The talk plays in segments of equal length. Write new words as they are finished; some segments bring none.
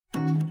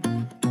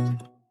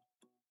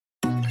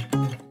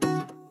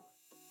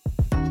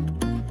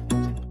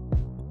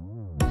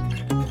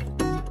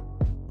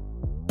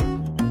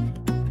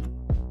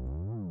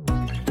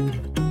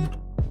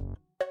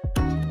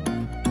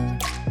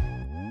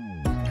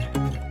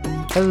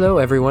Hello,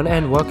 everyone,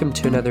 and welcome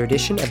to another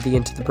edition of the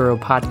Into the Burrow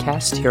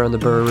podcast here on the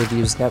Burrow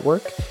Reviews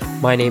Network.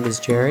 My name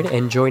is Jared,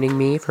 and joining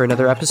me for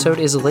another episode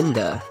is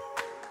Linda.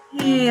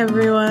 Hey,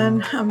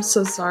 everyone. I'm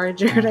so sorry,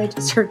 Jared. I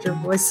just heard your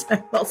voice. I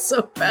felt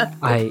so bad.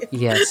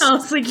 Yes. I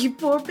was like, you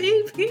poor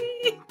baby.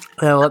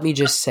 Now, let me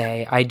just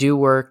say, I do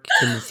work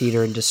in the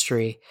theater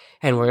industry,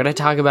 and we're going to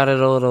talk about it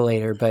a little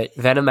later, but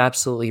Venom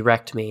absolutely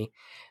wrecked me.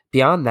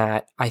 Beyond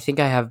that, I think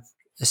I have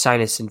a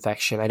sinus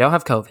infection. I don't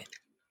have COVID.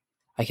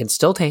 I can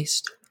still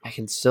taste. I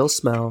can still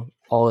smell,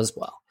 all as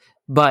well.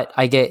 But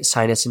I get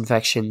sinus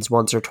infections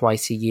once or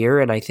twice a year,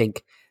 and I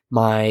think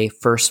my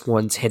first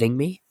one's hitting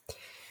me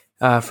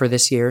for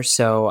this year,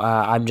 so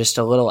I'm just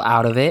a little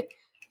out of it.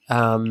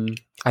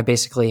 I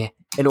basically,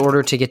 in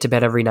order to get to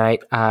bed every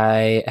night,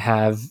 I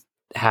have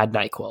had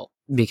NyQuil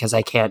because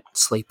I can't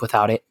sleep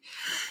without it.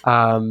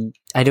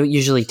 I don't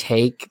usually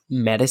take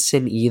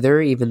medicine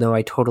either, even though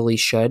I totally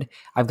should.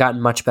 I've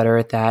gotten much better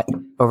at that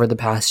over the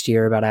past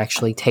year about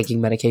actually taking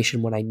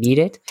medication when I need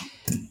it.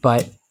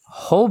 But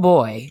oh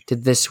boy,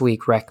 did this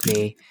week wreck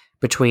me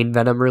between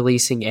Venom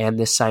releasing and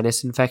this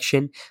sinus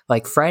infection.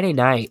 Like Friday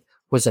night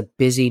was a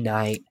busy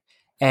night,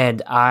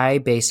 and I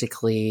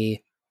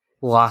basically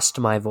lost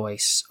my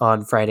voice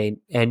on Friday.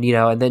 And,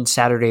 and then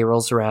Saturday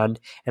rolls around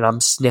and I'm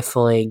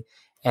sniffling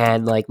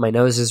and like my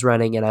nose is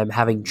running and I'm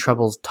having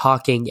trouble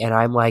talking, and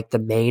I'm like the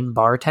main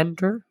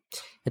bartender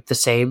at the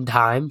same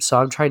time. So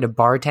I'm trying to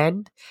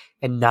bartend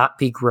and not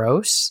be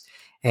gross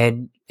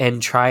and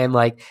try and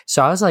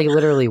so I was like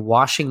literally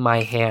washing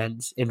my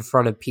hands in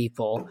front of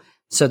people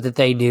so that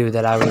they knew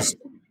that I was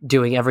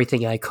doing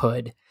everything I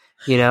could,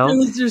 It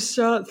was your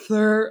shot,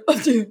 sir.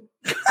 I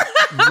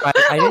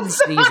didn't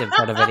sneeze in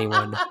front of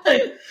anyone,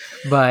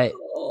 but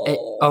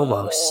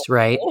almost,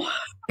 right?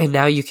 And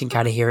now you can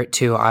kind of hear it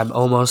too. I'm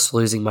almost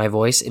losing my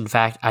voice. In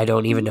fact, I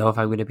don't even know if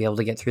I'm going to be able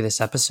to get through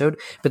this episode,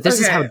 but this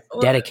is how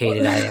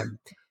dedicated I am.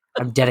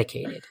 I'm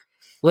dedicated.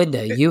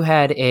 Linda, you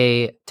had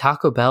a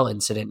Taco Bell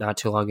incident not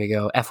too long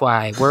ago.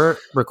 FYI, we're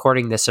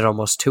recording this at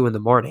almost 2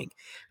 a.m,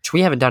 which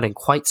we haven't done in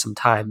quite some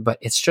time, but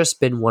it's just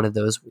been one of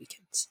those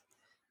weekends.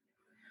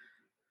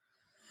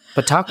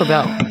 But Taco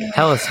Bell,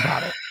 tell us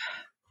about it.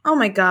 Oh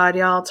my God,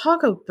 y'all.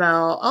 Taco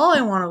Bell. All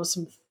I wanted was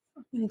some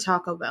fucking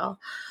Taco Bell.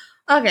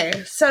 Okay,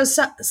 so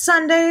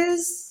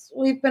Sundays,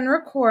 we've been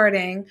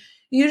recording.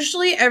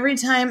 Usually every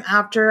time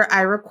after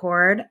I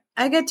record,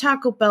 I get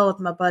Taco Bell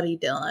with my buddy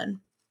Dylan.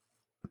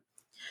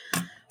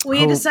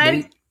 We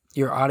decided...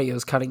 Your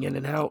audio's cutting in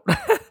and out.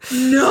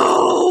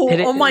 No!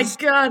 Oh my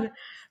God.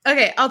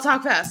 Okay, I'll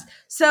talk fast.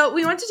 So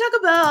we went to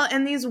Taco Bell,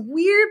 and these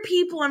weird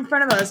people in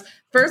front of us,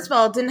 first of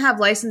all, didn't have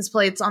license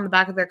plates on the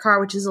back of their car,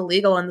 which is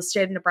illegal in the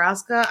state of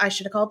Nebraska. I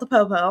should have called the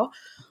Popo.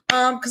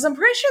 Because I'm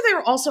pretty sure they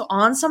were also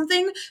on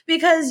something,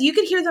 because you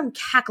could hear them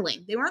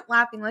cackling. They weren't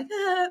laughing like,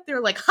 they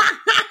were like, ha,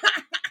 ha, ha,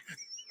 ha.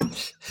 And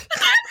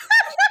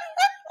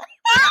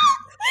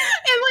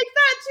like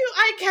that too,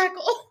 I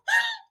cackle.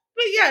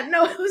 But yeah,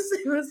 no, it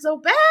was so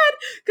bad,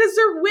 because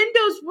their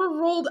windows were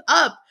rolled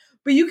up,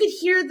 but you could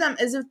hear them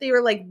as if they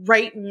were like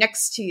right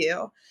next to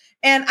you.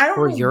 And I don't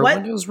know what. Were your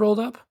windows rolled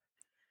up?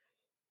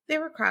 They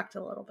were cracked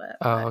a little bit.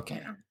 Oh,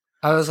 okay.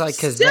 I was like,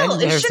 because still, then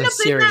it there's shouldn't a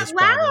have been that serious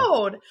loud.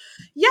 problem.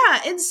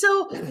 Yeah, and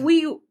so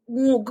we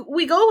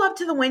go up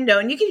to the window,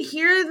 and you can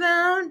hear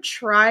them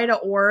try to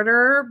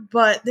order,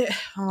 but they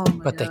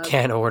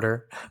can't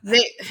order.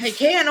 They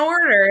can't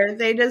order.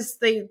 They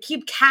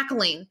keep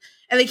cackling,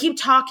 and they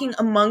keep talking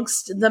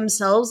amongst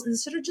themselves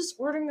instead of just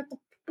ordering at the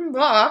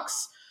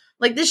box.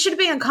 Like, this should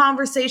be a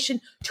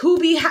conversation to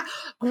be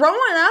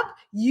growing up,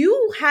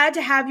 you had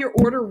to have your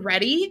order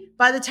ready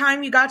by the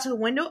time you got to the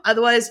window.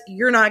 Otherwise,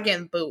 you're not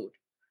getting food.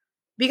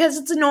 Because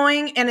it's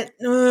annoying and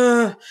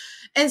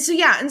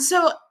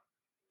so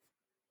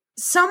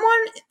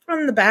someone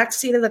from the back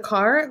seat of the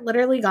car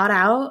literally got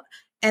out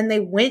and they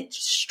went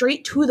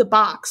straight to the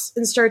box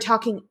and started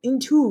talking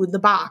into the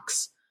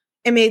box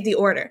and made the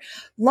order.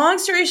 Long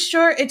story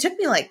short, it took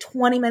me like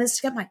 20 minutes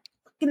to get my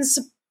fucking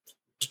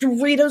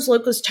Doritos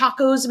Locos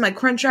Tacos and my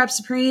Crunchwrap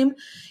Supreme,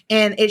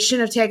 and it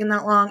shouldn't have taken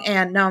that long.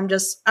 And now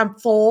I'm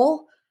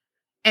full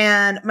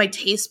and my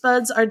taste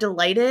buds are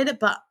delighted,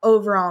 but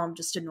overall I'm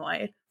just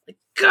annoyed.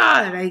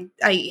 God,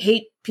 I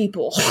hate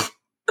people.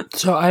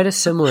 So I had a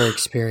similar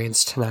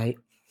experience tonight.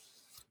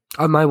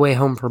 On my way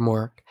home from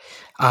work,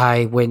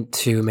 I went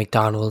to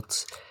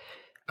McDonald's,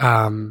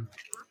 the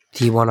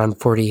one on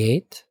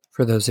 48,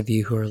 for those of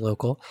you who are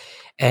local.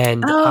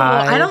 And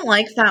I don't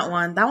like that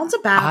one. That one's a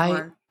bad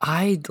one.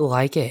 I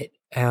like it.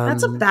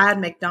 That's a bad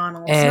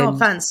McDonald's. No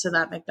offense to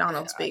that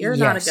McDonald's, but you're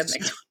not a good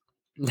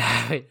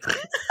McDonald's.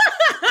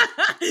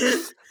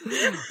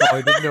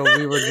 I didn't know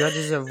we were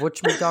judges of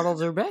which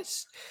McDonald's are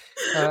best.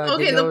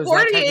 Okay, the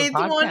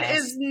 48th one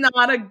is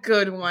not a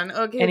good one.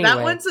 Okay, anyway,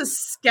 that one's a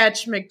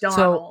sketch McDonald's.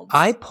 So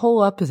I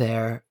pull up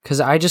there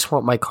because I just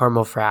want my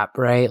caramel frap,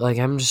 right? Like,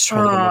 I'm just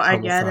trying to get my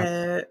caramel frap. I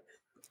get it.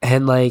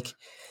 And like,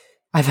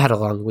 I've had a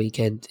long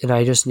weekend and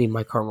I just need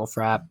my caramel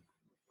frap.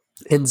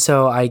 And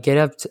so I get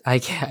up, I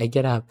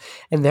get up,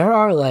 and there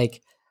are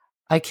like,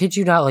 I kid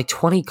you not, like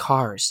 20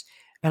 cars.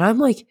 And I'm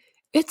like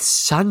It's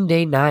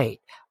Sunday night.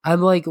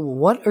 I'm like,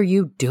 what are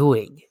you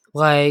doing?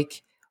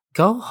 Like,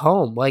 go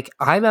home. Like,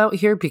 I'm out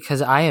here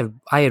because I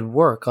had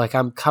work. Like,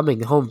 I'm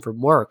coming home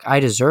from work. I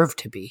deserve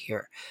to be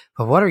here.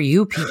 But what are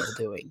you people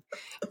doing?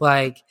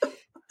 Like,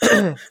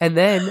 and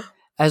then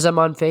as I'm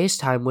on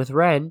FaceTime with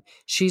Ren,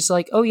 she's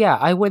like, oh yeah,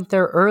 I went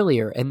there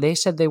earlier and they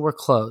said they were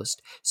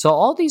closed. So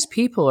all these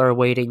people are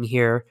waiting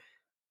here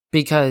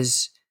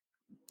because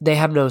they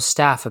have no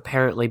staff,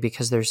 apparently,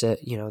 because there's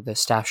the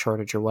staff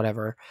shortage or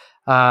whatever.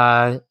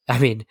 I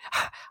mean,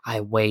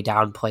 I way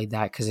downplayed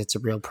that because it's a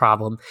real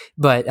problem,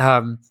 but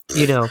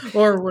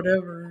or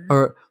whatever,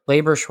 or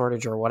labor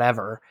shortage or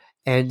whatever.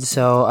 And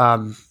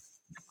so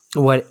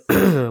what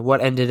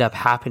what ended up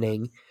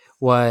happening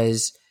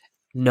was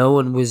no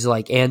one was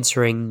like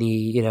answering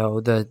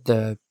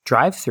the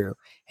drive through,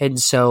 and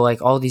so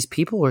like all these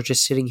people were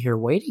just sitting here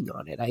waiting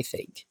on it, I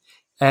think.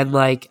 And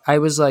like I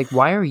was like,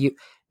 why are you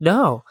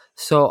no?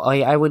 So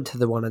I went to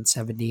the one on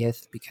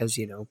 70th because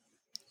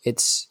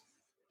it's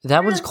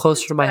that one's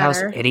closer to my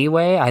house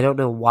anyway. I don't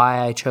know why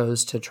I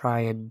chose to try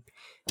and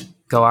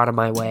go out of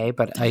my way,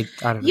 but I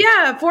don't know.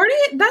 Yeah, 40.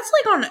 That's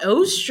like on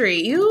O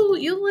Street.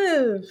 You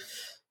live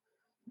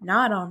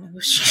not on O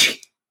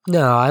Street.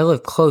 No, I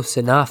live close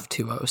enough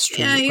to O Street.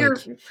 Yeah, you're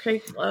pretty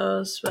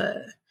close, but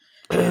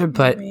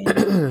but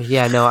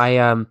yeah, no,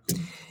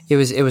 it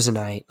was a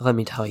night, let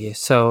me tell you.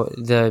 So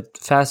the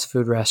fast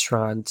food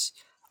restaurants,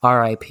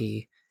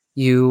 RIP,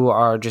 you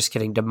are just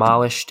getting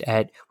demolished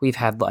we've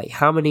had like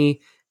how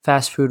many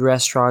fast food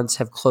restaurants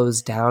have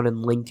closed down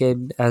in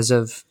Lincoln as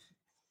of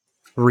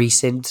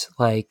recent,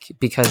 like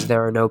because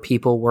there are no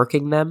people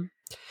working them.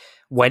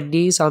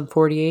 Wendy's on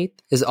 48th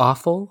is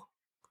awful.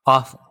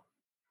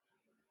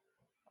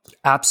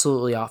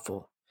 Absolutely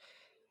awful.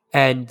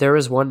 And there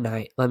was one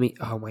night,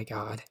 oh my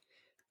God.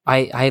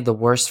 I had the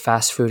worst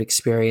fast food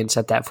experience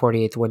at that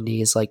 48th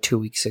Wendy's like 2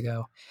 weeks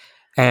ago.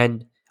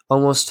 And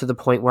almost to the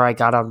point where I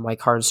got out of my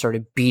car and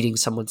started beating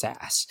someone's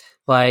ass.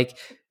 Like,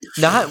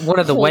 not one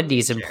of the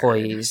Wendy's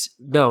employees.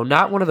 No,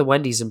 not one of the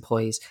Wendy's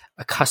employees.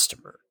 A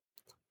customer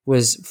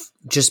was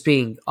just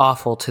being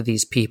awful to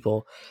these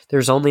people.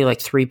 There's only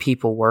like 3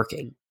 people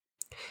working.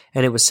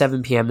 And it was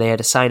 7 p.m. They had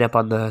to sign up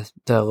on the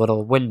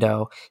little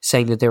window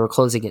saying that they were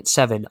closing at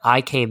 7.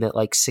 I came at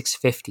like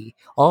 6:50.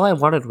 All I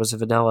wanted was a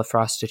vanilla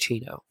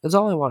frosticino. That's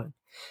all I wanted.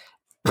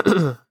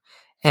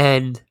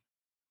 And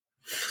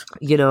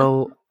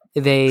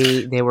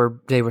they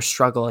were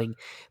struggling,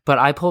 but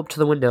I pull up to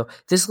the window.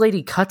 This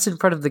lady cuts in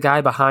front of the guy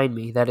behind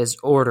me that is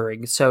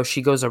ordering. So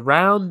she goes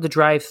around the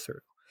drive-thru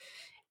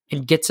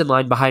and gets in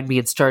line behind me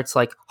and starts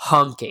like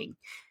honking.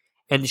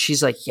 And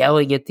she's like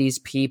yelling at these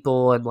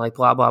people and like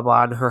blah, blah,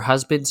 blah. And her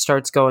husband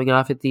starts going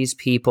off at these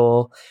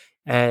people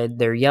and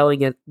they're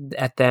yelling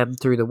at them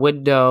through the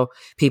window.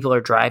 People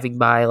are driving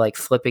by, like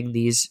flipping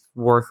these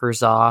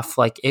workers off.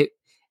 Like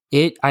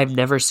I've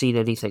never seen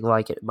anything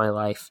like it in my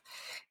life.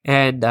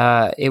 And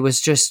it was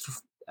just,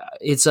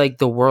 it's like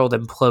the world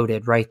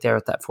imploded right there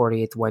at that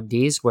 48th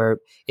Wendy's where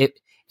it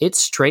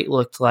straight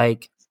looked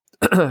like,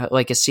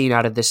 like a scene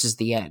out of This Is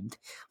the End.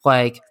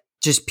 Like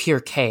just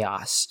pure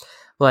chaos.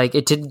 Like,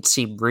 it didn't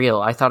seem real.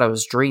 I thought I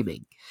was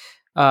dreaming.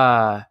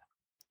 And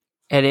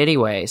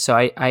anyway, so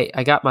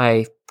I got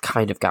my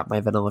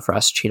vanilla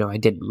frosticino. I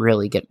didn't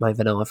really get my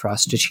vanilla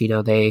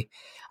frosticino.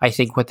 I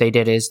think what they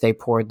did is they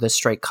poured the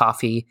straight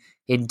coffee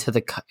into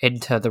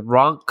the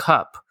wrong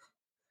cup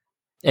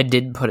and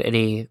didn't put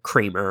any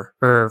creamer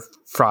or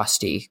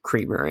frosty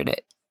creamer in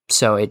it.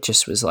 So it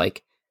just was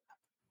like,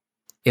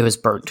 it was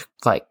burnt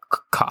like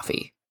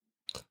coffee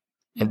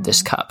in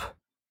this cup.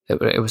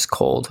 It was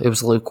cold. It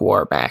was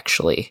lukewarm,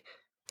 actually.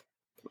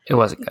 It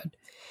wasn't good.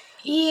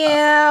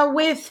 Yeah,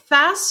 with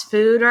fast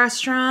food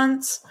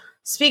restaurants,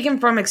 speaking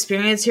from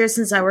experience here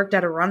since I worked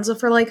at Aranza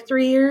for like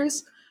 3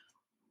 years,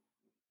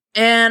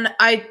 and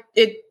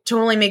it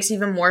totally makes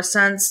even more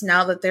sense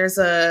now that there's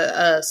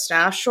a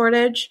staff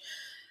shortage.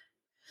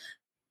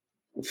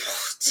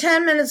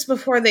 10 minutes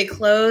before they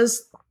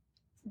close,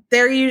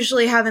 they're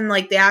usually having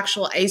like the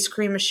actual ice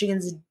cream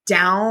machines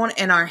down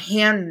and are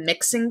hand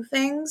mixing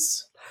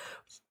things.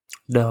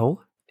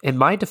 No, in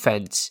my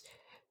defense,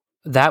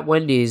 that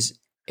Wendy's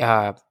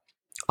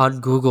on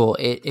Google,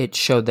 it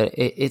showed that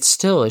it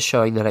still is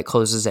showing that it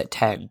closes at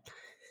 10.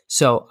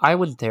 So I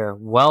went there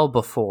well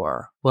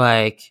before.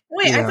 Like,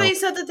 wait, I thought you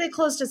said that they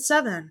closed at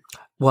 7.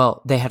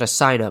 Well, they had a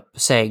sign up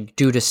saying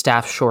due to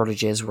staff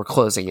shortages, we're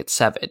closing at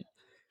 7.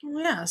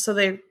 Yeah, so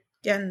they're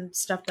getting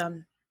stuff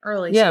done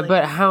early. Yeah, so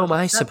but how am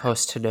I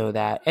supposed to know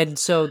that? And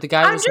so the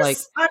guy was like,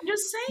 I'm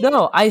just saying.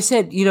 No, I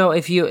said,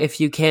 if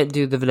you can't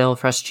do the vanilla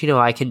frosticino,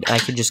 I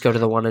can just go to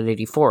the one on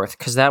 84th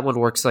because that one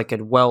works like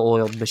a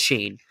well-oiled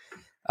machine.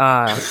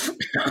 I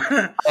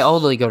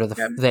only go to the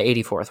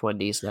 84th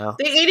Wendy's now.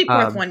 The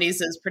 84th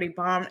Wendy's is pretty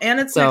bomb, and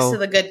it's next to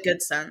the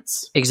Good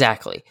Sense.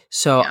 Exactly.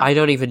 So yeah. I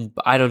don't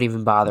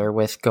even bother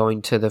with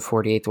going to the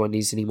 48th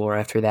Wendy's anymore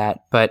after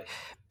that. But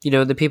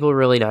the people were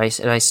really nice,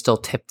 and I still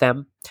tip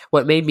them.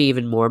 What made me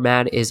even more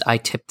mad is I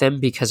tipped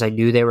them because I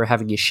knew they were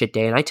having a shit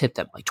day, and I tipped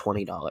them like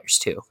 $20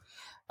 too.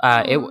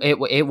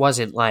 It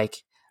wasn't like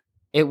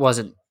it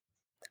wasn't.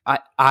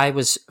 I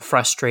was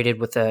frustrated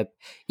with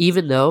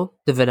even though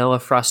the vanilla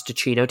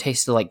frosticino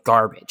tasted like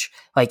garbage,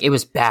 like it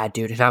was bad,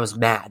 dude, and I was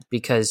mad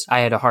because I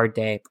had a hard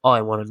day. All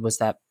I wanted was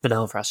that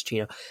vanilla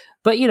frosticino.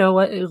 But you know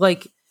what?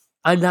 Like,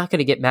 I'm not going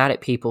to get mad at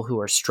people who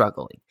are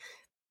struggling.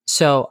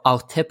 So I'll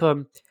tip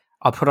them.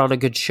 I'll put on a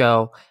good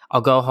show.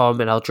 I'll go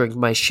home and I'll drink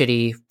my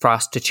shitty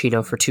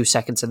frosticino for 2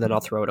 seconds and then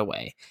I'll throw it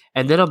away.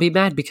 And then I'll be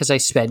mad because I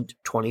spent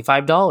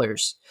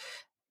 $25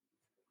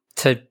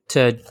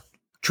 to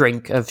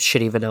drink of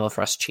shitty vanilla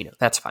frosticino.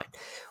 That's fine.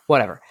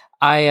 Whatever.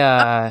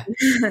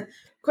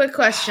 Quick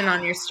question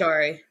on your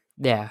story.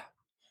 Yeah.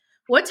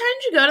 What time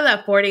did you go to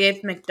that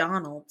 48th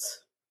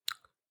McDonald's?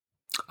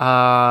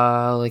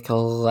 Like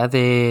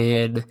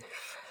 11.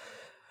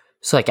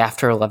 It's like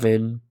after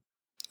 11.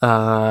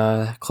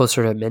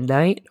 Closer to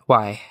midnight.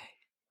 Why?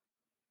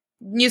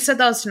 You said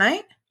that was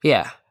tonight?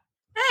 Yeah.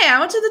 Hey, I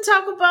went to the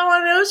Taco Bell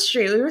on O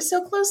Street. We were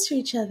so close to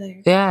each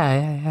other.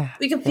 Yeah.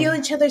 We could feel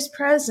each other's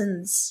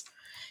presence.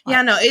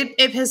 Yeah, no,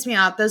 it pissed me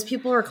off. Those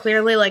people were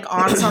clearly like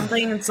on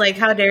something. It's like,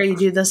 how dare you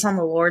do this on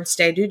the Lord's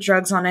Day? Do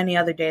drugs on any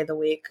other day of the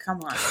week.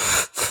 Come on.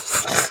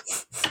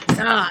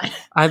 God.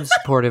 I'm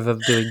supportive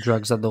of doing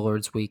drugs on the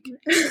Lord's week.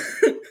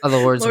 On the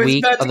Lord's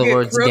week, on the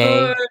Lord's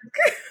day.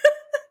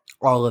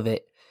 All of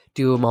it.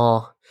 Do them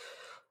all.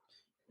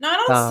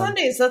 Not on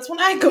Sundays. That's when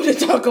I go to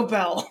Taco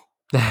Bell.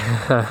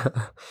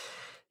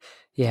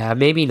 Yeah,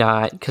 maybe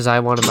not, because I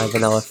wanted my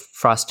vanilla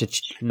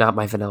not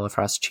my vanilla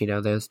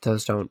frosticino.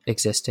 Those don't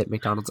exist at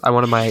McDonald's. I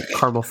wanted my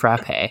caramel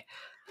frappe.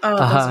 Oh,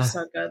 those are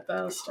so good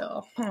though.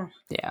 Still,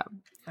 yeah.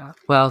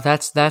 Well,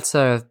 that's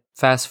a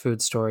fast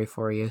food story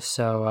for you.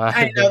 So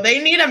I know they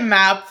need a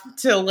map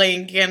to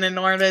link in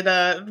order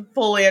to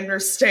fully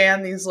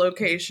understand these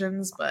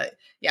locations. But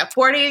yeah,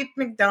 48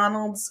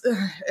 McDonald's,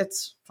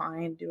 it's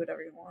fine. Do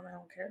whatever you want. I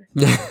don't care.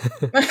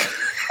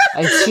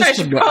 It's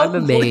just I'm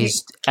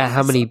amazed at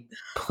how many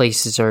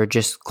places are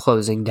just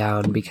closing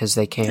down because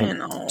they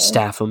can't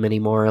staff them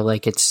anymore.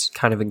 Like, it's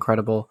kind of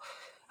incredible.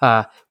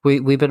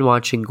 We've been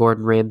watching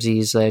Gordon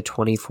Ramsay's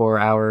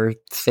 24-hour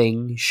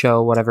thing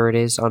show, whatever it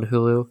is, on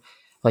Hulu,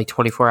 like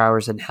 24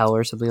 Hours in Hell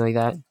or something like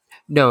that.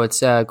 No, it's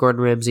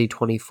Gordon Ramsay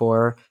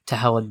 24 to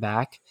Hell and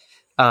Back.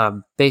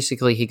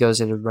 Basically, he goes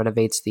in and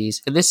renovates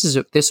these, and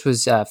this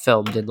was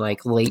filmed in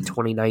like late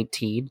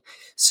 2019.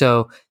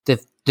 So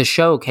the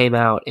show came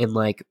out in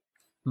like,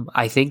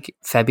 I think,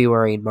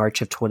 February and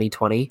March of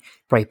 2020,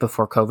 right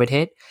before COVID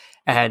hit.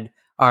 And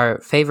our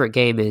favorite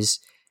game is,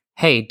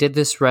 hey, did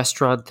this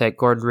restaurant that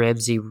Gordon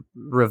Ramsay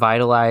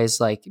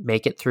revitalized like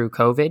make it through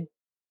COVID?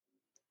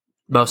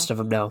 Most of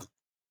them no.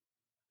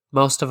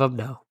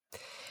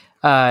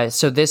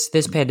 So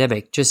this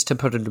pandemic, just to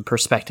put it in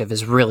perspective,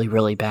 is really,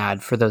 really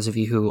bad. For those of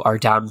you who are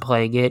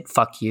downplaying it,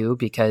 fuck you,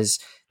 because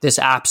this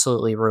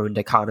absolutely ruined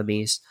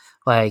economies,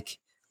 like,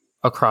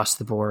 across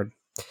the board,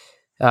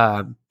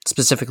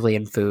 specifically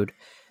in food.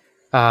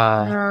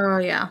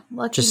 Yeah,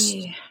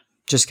 lucky.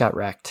 Just got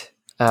wrecked.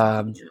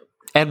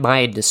 And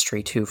my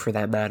industry too, for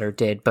that matter,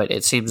 did. But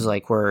it seems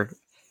like we're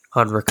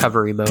on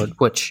recovery mode,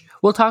 which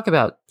we'll talk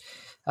about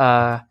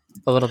a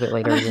little bit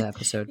later in the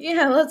episode.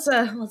 Yeah, let's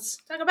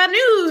talk about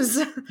news.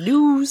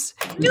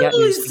 We got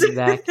news to be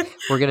back.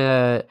 We're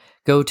gonna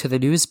go to the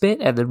news bit,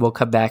 and then we'll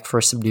come back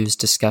for some news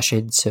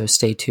discussion. So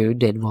stay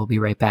tuned, and we'll be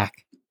right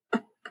back.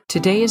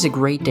 Today is a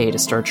great day to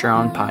start your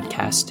own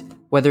podcast.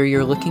 Whether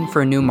you're looking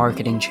for a new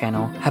marketing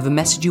channel, have a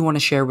message you want to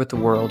share with the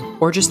world,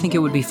 or just think it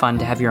would be fun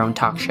to have your own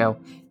talk show,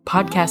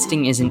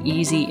 podcasting is an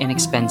easy,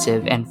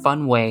 inexpensive, and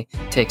fun way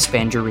to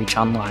expand your reach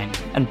online,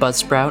 and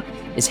Buzzsprout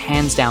is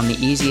hands down the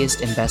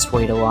easiest and best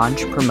way to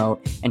launch,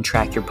 promote, and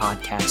track your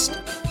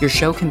podcast. Your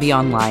show can be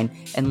online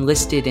and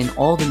listed in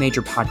all the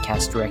major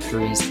podcast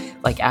directories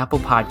like Apple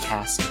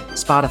Podcasts,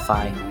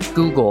 Spotify,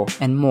 Google,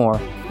 and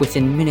more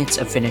within minutes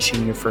of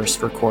finishing your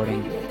first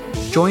recording.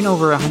 Join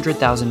over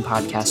 100,000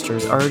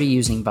 podcasters already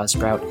using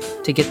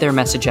Buzzsprout to get their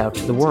message out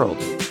to the world.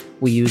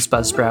 We use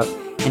Buzzsprout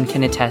and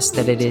can attest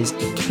that it is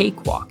a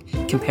cakewalk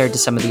compared to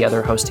some of the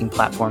other hosting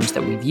platforms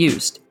that we've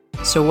used.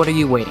 So what are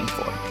you waiting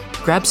for?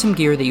 Grab some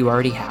gear that you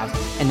already have,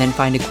 and then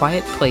find a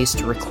quiet place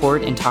to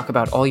record and talk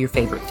about all your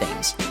favorite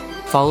things.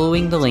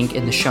 Following the link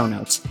in the show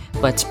notes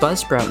lets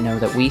Buzzsprout know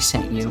that we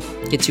sent you,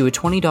 gets you a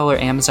 $20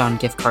 Amazon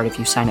gift card if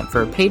you sign up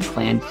for a paid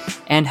plan,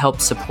 and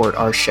helps support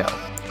our show.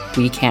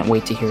 We can't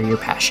wait to hear your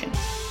passion.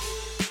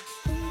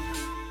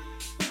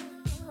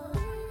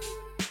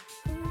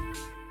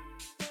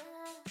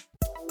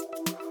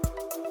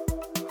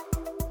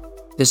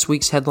 This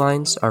week's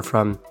headlines are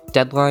from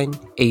Deadline,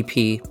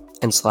 AP,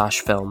 and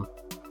Slash Film.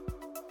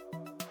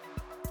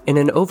 In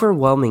an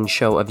overwhelming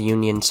show of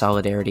union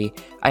solidarity,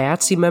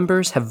 IATSE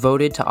members have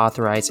voted to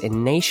authorize a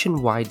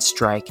nationwide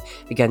strike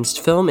against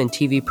film and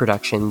TV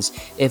productions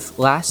if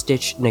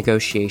last-ditch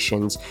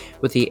negotiations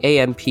with the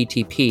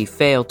AMPTP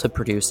fail to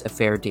produce a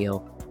fair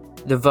deal.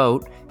 The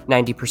vote,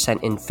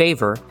 90% in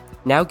favor,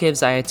 now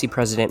gives IATSE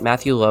President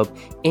Matthew Loeb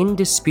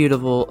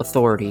indisputable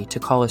authority to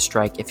call a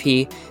strike if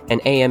he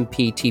and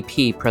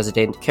AMPTP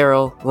President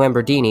Carol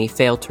Lamborghini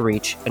fail to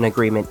reach an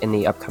agreement in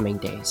the upcoming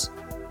days.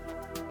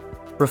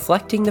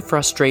 reflecting the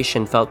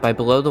frustration felt by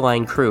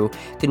below-the-line crew,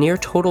 the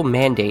near-total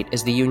mandate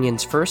is the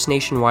union's first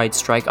nationwide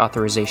strike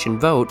authorization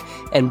vote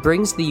and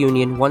brings the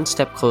union one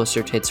step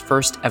closer to its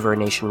first-ever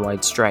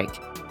nationwide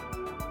strike.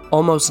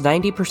 Almost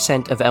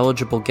 90% of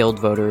eligible guild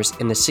voters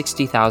in the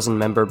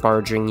 60,000-member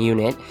barging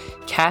unit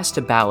cast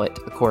a ballot,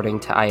 according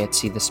to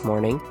IATSE this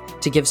morning.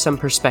 To give some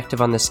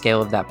perspective on the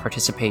scale of that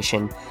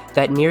participation,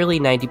 that nearly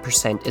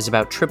 90% is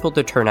about triple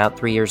the turnout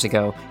 3 years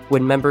ago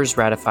when members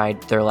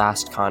ratified their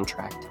last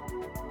contract.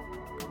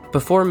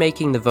 Before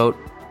making the vote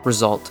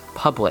result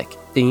public,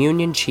 the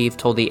union chief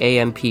told the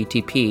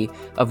AMPTP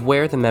of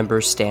where the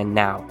members stand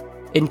now.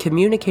 In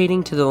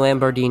communicating to the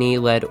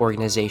Lamborghini-led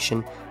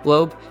organization,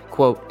 Loeb,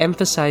 quote,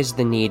 emphasized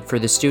the need for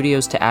the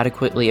studios to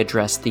adequately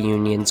address the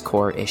union's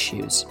core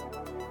issues.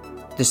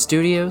 The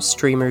studios,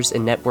 streamers,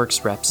 and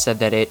networks reps said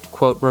that it,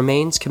 quote,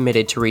 remains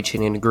committed to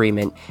reaching an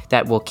agreement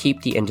that will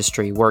keep the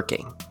industry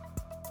working.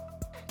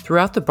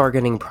 Throughout the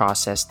bargaining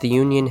process, the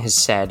union has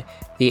said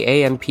the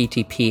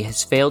AMPTP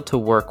has failed to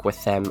work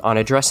with them on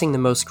addressing the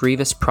most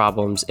grievous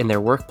problems in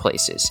their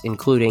workplaces,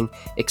 including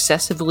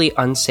excessively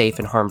unsafe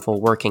and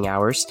harmful working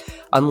hours,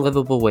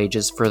 unlivable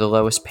wages for the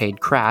lowest paid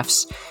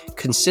crafts,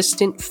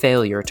 consistent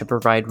failure to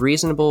provide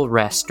reasonable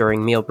rest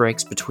during meal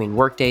breaks between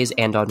workdays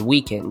and on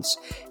weekends,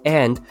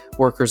 and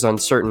workers on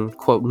certain,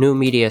 quote, new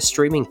media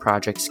streaming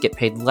projects get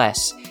paid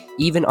less,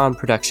 even on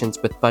productions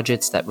with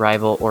budgets that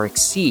rival or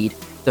exceed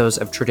those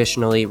of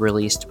traditionally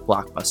released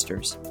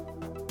blockbusters.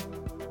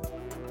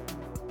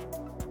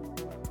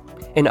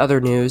 In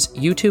other news,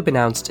 YouTube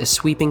announced a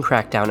sweeping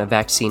crackdown of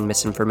vaccine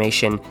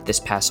misinformation this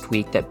past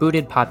week that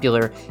booted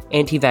popular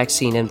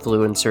anti-vaccine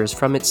influencers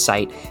from its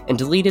site and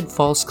deleted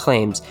false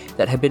claims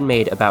that had been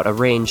made about a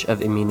range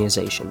of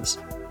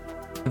immunizations.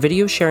 The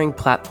video sharing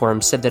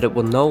platform said that it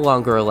will no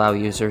longer allow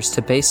users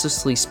to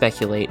baselessly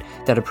speculate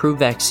that approved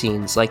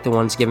vaccines, like the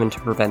ones given to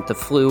prevent the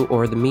flu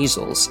or the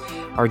measles,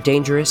 are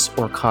dangerous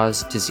or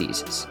cause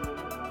diseases.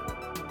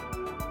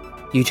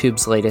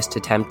 YouTube's latest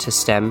attempt to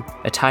stem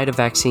a tide of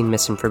vaccine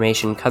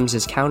misinformation comes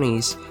as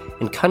counties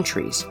and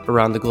countries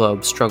around the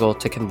globe struggle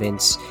to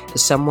convince the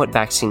somewhat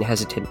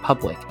vaccine-hesitant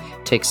public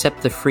to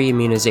accept the free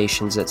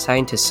immunizations that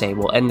scientists say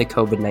will end the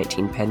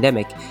COVID-19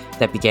 pandemic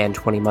that began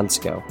 20 months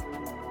ago.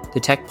 The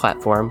tech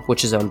platform,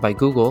 which is owned by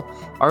Google,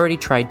 already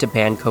tried to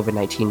ban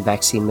COVID-19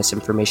 vaccine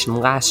misinformation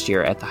last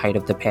year at the height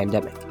of the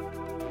pandemic.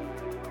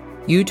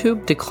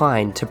 YouTube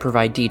declined to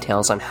provide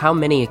details on how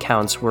many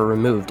accounts were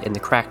removed in the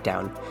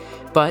crackdown,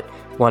 but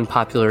one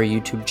popular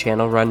YouTube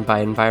channel run by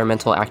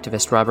environmental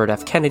activist Robert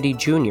F. Kennedy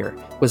Jr.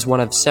 was one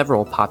of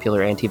several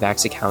popular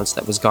anti-vax accounts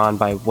that was gone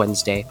by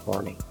Wednesday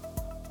morning.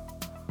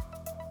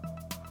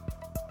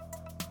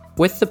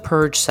 With the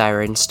Purge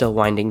siren still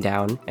winding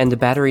down and the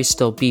battery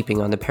still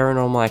beeping on the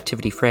Paranormal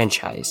Activity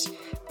franchise,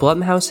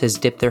 Blumhouse has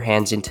dipped their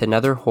hands into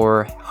another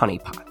horror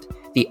honeypot,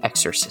 the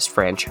Exorcist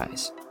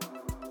franchise.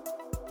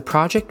 The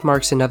project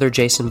marks another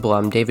Jason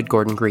Blum, David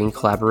Gordon Green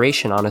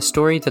collaboration on a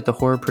story that the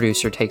horror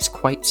producer takes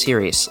quite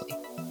seriously.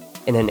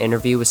 In an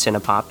interview with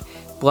Cinepop,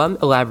 Blum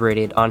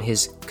elaborated on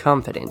his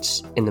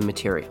confidence in the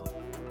material.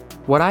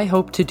 "What I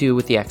hope to do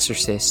with The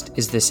Exorcist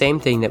is the same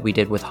thing that we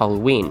did with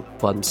Halloween,"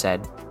 Blum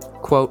said.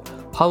 Quote,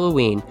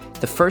 "Halloween,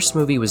 the first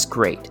movie was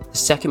great, the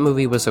second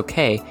movie was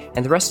okay,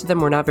 and the rest of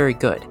them were not very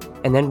good.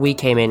 And then we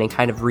came in and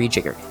kind of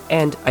rejiggered.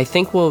 And I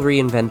think we'll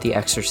reinvent The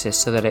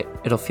Exorcist so that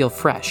it'll feel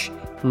fresh,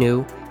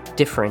 new,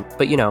 different,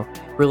 but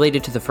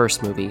related to the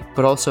first movie,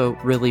 but also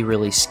really,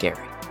 really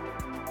scary."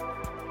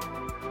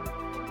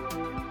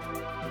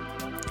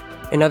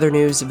 In other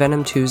news,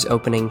 Venom 2's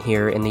opening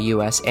here in the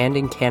US and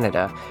in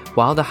Canada,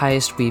 while the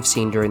highest we've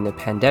seen during the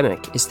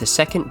pandemic, is the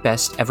second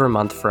best ever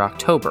month for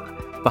October,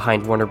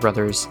 behind Warner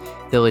Bros.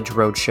 Village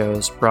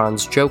Roadshow's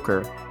Bronze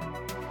Joker,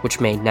 which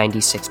made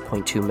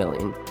 $96.2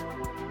 million.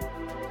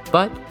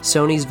 But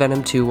Sony's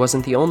Venom 2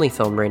 wasn't the only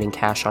film raining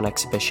cash on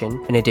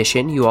exhibition. In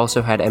addition, you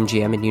also had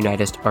MGM and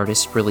United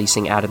Artists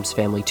releasing Addams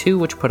Family 2,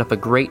 which put up a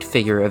great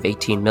figure of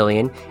 $18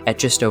 million at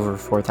just over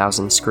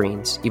 4,000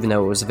 screens, even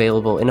though it was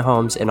available in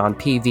homes and on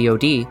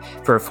PVOD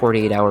for a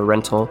 48-hour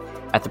rental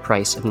at the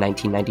price of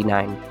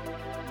 $19.99.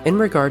 In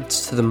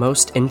regards to the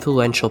most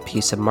influential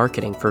piece of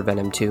marketing for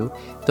Venom 2,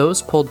 those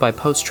polled by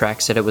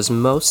PostTrack said it was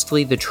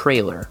mostly the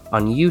trailer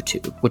on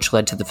YouTube, which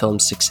led to the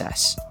film's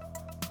success.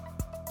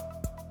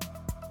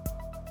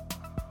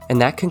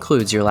 And that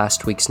concludes your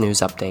last week's news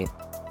update.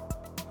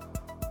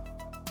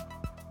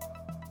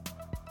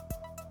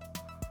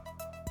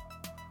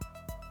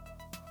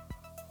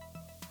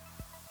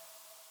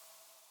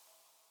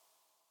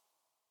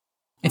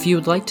 If you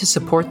would like to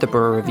support the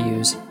Burrow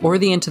Reviews or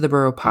the Into the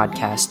Burrow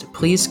podcast,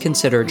 please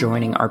consider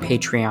joining our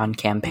Patreon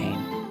campaign.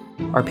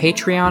 Our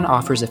Patreon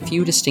offers a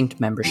few distinct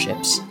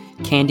memberships.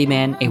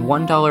 Candyman, a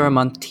 $1 a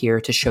month tier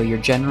to show your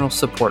general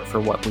support for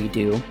what we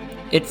do.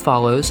 It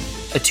Follows,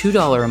 a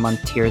 $2 a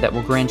month tier that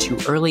will grant you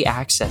early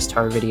access to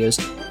our videos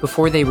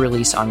before they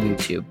release on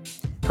YouTube.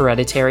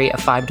 Hereditary, a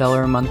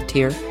 $5 a month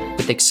tier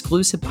with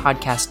exclusive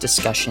podcast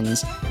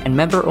discussions and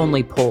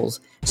member-only polls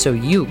so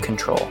you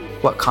control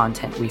what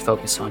content we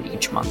focus on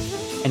each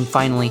month. And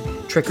finally,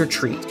 Trick or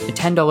Treat, a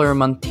 $10 a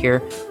month tier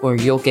where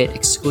you'll get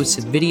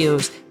exclusive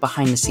videos,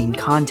 behind-the-scene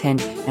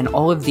content, and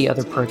all of the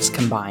other perks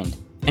combined.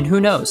 And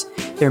who knows,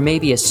 there may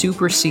be a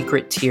super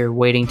secret tier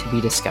waiting to be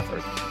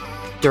discovered.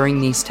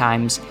 During these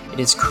times, it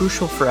is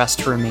crucial for us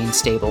to remain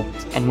stable,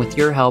 and with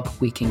your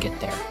help, we can get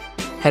there.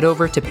 Head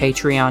over to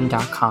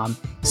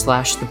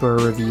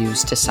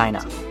patreon.com/theburrowreviews to sign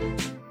up.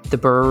 The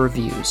Burrow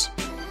Reviews,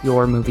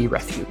 your movie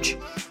refuge.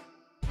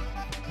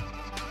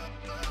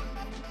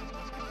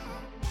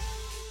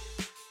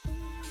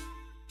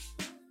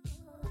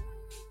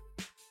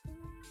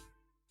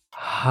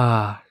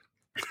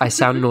 I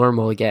sound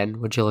normal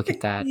again. Would you look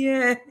at that?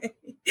 Yeah.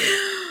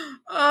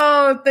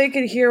 Oh, if they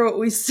could hear what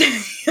we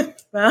say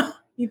about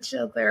each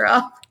other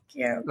off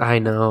camera. I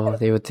know.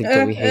 They would think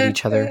that we hate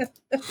each other.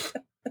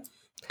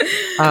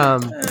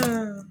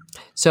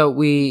 So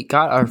we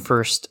got our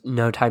first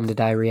No Time to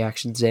Die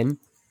reactions in.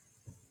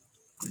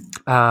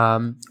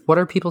 What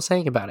are people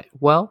saying about it?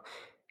 Well,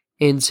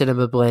 in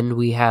Cinema Blend,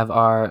 we have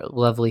our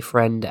lovely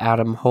friend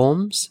Adam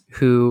Holmes,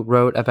 who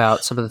wrote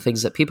about some of the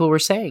things that people were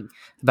saying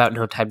about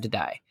No Time to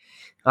Die.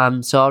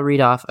 So I'll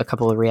read off a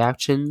couple of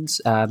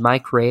reactions.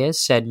 Mike Reyes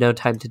said No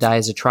Time to Die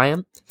is a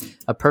triumph,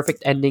 a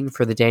perfect ending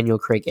for the Daniel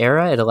Craig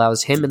era. It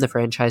allows him and the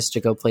franchise to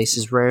go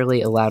places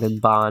rarely allowed in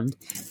Bond.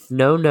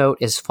 No note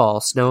is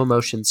false, no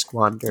emotion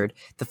squandered.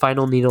 The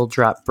final needle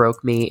drop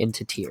broke me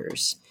into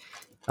tears.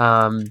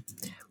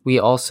 We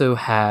also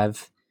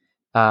have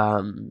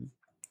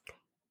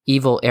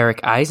Evil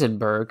Eric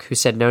Eisenberg, who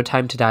said No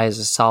Time to Die is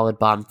a solid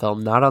Bond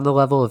film, not on the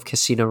level of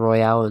Casino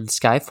Royale and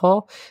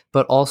Skyfall,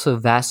 but also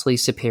vastly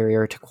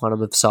superior to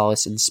Quantum of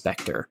Solace and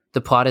Spectre. The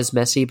plot is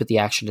messy, but the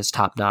action is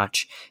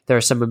top-notch. There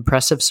are some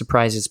impressive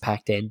surprises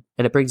packed in,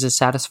 and it brings a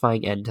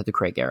satisfying end to the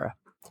Craig era.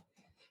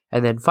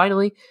 And then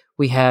finally,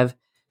 we have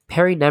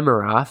Perry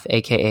Nemiroff,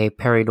 aka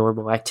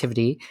Paranormal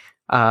Activity,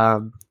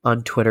 on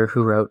Twitter,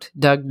 who wrote,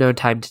 Doug, No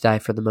Time to Die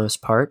for the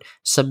most part.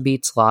 Some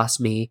beats lost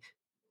me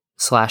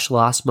 /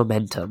 lost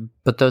momentum,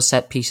 but those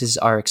set pieces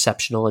are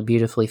exceptional and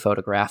beautifully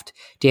photographed.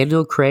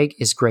 Daniel Craig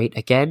is great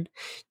again,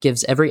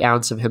 gives every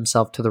ounce of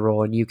himself to the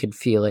role and you can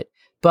feel it,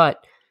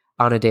 but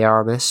Ana de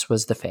Armas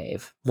was the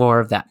fave. More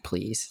of that,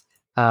 please.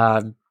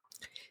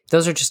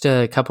 Those are just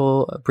a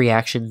couple of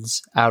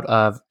reactions out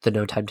of the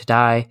No Time to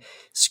Die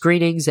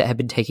screenings that have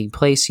been taking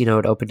place. You know,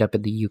 it opened up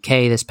in the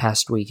UK this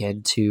past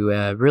weekend to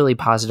a really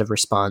positive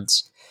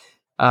response.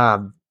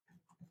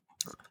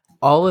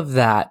 All of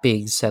that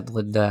being said,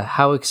 Linda,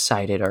 how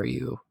excited are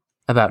you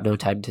about No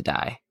Time to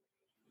Die?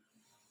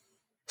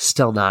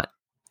 Still not.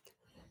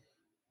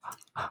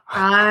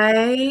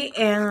 I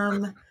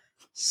am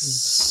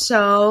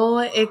so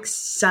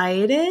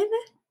excited.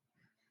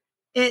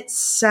 It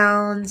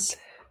sounds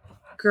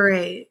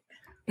great.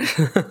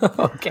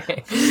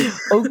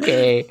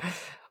 Okay.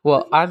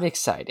 Well, I'm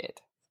excited.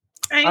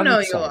 I know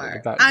you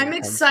are. I'm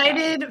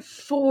excited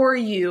for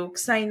you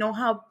because I know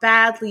how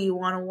badly you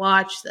want to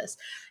watch this.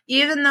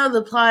 Even though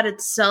the plot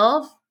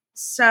itself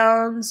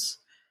sounds...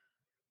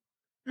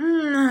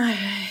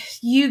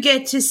 you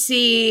get to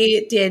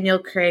see Daniel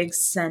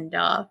Craig's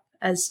send-off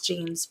as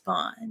James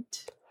Bond.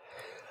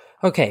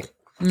 Okay,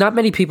 not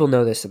many people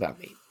know this about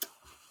me.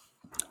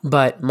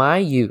 But my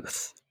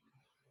youth,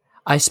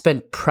 I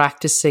spent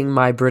practicing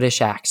my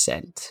British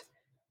accent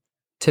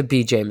to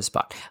be James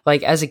Bond.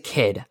 Like, as a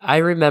kid, I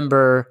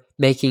remember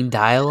making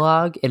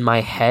dialogue in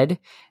my head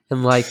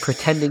and, like,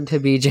 pretending to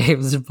be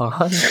James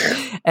Bond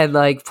and,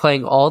 like,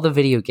 playing all the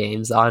video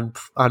games on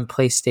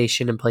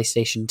PlayStation and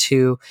PlayStation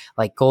 2,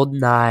 like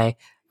GoldenEye.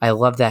 I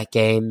love that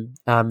game.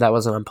 That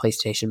wasn't on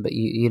PlayStation, but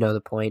you know the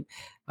point.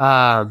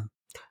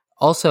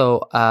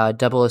 Also,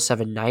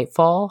 007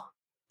 Nightfall,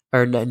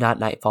 or not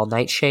Nightfall,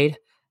 Nightshade.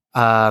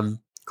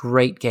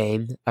 Great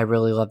game. I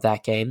really love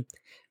that game.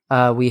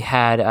 We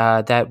had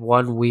that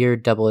one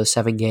weird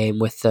 007 game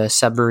with the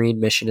submarine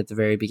mission at the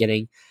very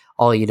beginning.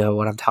 All you know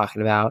what I'm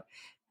talking about.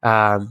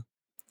 I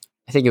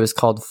think it was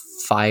called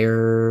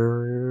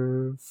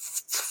Fire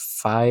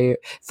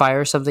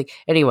something.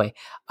 Anyway,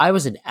 I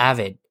was an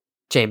avid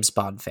James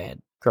Bond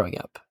fan growing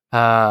up.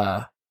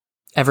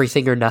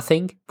 Everything or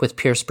Nothing with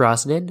Pierce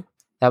Brosnan.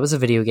 That was a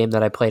video game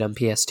that I played on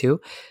PS2.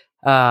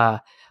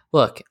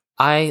 Look,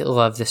 I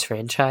love this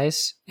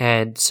franchise.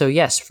 And so,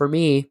 yes, for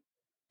me,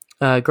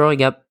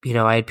 growing up, you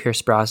know, I had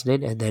Pierce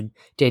Brosnan and then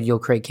Daniel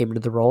Craig came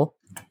into the role.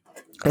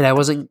 And I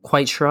wasn't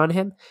quite sure on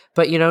him.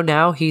 But, you know,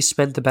 now he's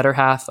spent the better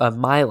half of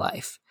my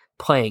life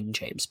playing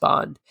James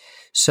Bond.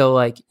 So,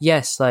 like,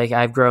 yes, like,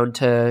 I've grown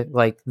to,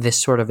 like, this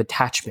sort of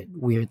attachment,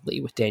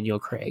 weirdly, with Daniel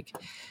Craig.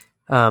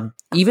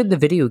 Even the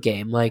video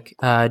game, like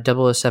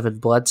 007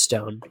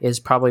 Bloodstone,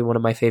 is probably one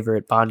of my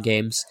favorite Bond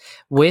games,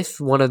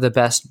 with one of the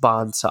best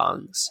Bond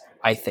songs,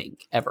 I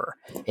think, ever.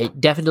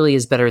 It definitely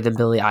is better than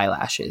Billie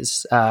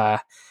Eilish's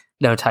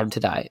No Time to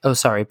Die. Oh,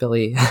 sorry,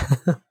 Billie.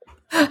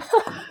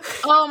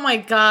 Oh my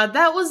god,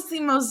 that was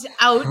the most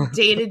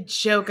outdated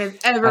joke I've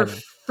ever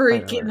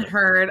freaking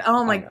heard.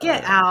 Oh my,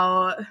 get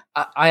out.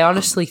 I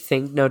honestly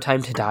think No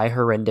Time to Die,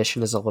 her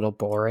rendition is a little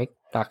boring,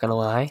 not gonna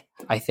lie.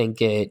 I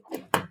think it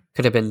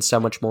could have been so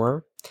much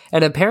more.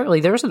 And apparently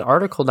there was an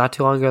article not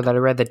too long ago that I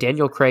read that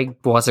Daniel Craig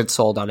wasn't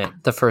sold on it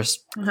the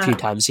first few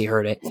times he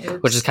heard it,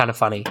 which is kind of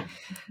funny.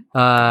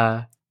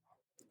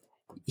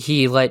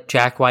 He let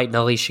Jack White and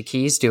Alicia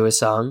Keys do a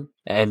song,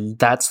 and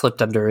that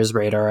slipped under his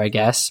radar, I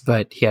guess,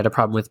 but he had a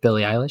problem with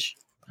Billie Eilish.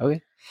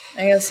 Okay.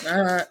 I guess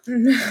not.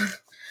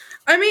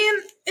 I mean,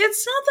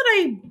 it's not that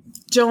I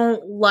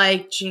don't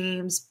like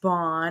James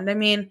Bond. I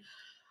mean,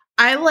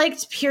 I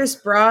liked Pierce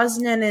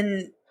Brosnan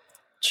in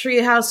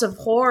Treehouse of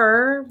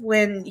Horror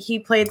when he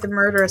played the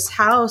murderous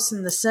house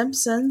in The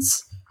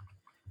Simpsons.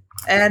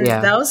 And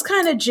that was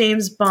kind of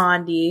James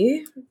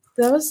Bondy.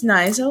 That was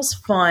nice. That was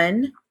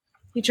fun.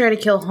 He tried to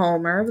kill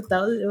Homer, but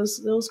it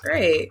was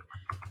great.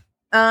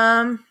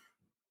 I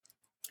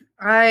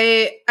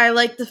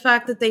like the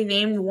fact that they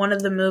named one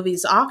of the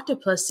movies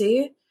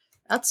Octopussy.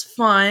 That's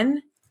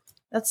fun.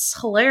 That's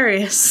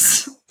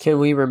hilarious. Can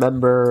we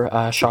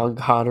remember Sean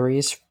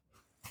Connery's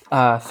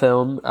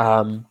film?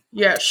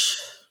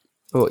 Yes.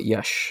 Oh,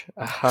 yes.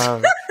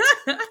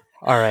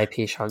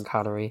 R.I.P. Sean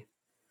Connery.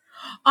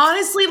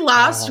 Honestly,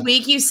 last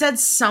week you said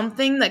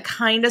something that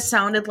kind of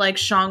sounded like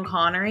Sean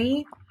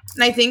Connery.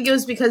 And I think it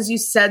was because you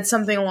said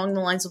something along the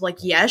lines of like,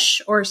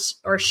 yes, or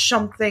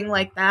something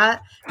like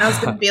that. And I was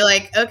going to be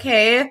like,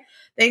 okay,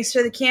 thanks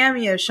for the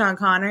cameo, Sean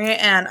Connery.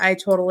 And I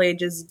totally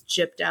just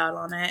gypped out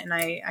on it. And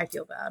I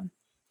feel bad.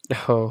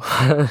 Oh.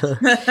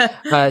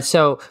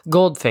 So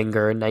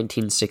Goldfinger in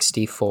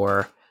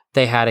 1964,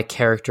 they had a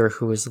character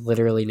who was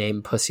literally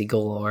named Pussy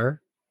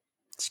Galore.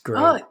 It's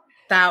great. Oh,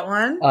 that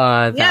one?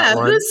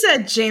 Who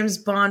said James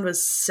Bond was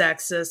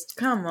sexist?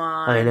 Come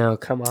on. I know,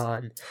 come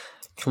on.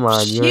 Come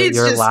on,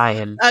 you're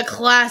lying. A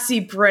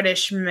classy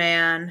British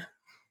man.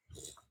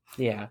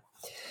 Yeah.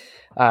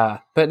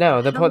 But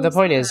no, the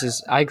point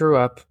is I grew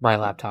up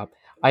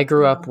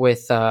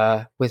with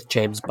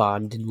James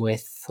Bond and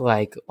with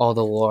like all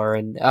the lore,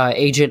 and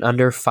Agent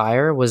Under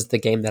Fire was the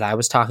game that I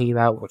was talking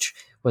about, which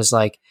was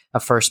like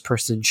a first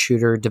person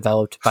shooter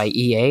developed by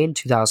EA in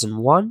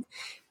 2001.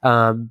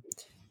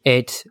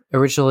 It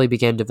originally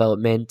began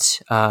development,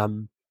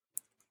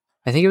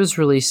 I think it was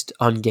released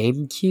on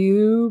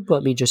GameCube.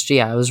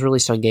 It was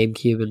released on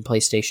GameCube and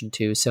PlayStation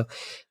 2. So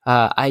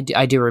I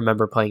do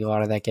remember playing a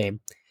lot of that game.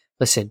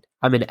 Listen,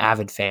 I'm an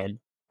avid fan.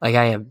 Like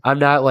I am. I'm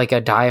not like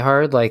a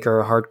diehard or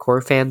a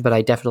hardcore fan, but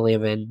I definitely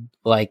am in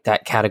like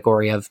that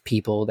category of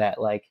people that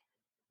like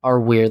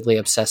are weirdly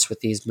obsessed with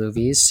these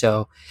movies.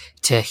 So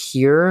to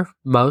hear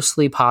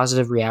mostly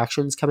positive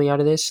reactions coming out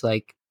of this,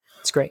 like,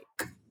 it's great.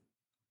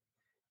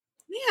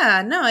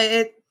 Yeah, no,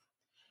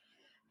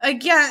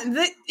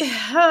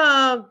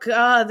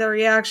 the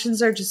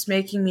reactions are just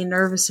making me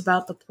nervous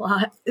about the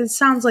plot. It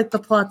sounds like the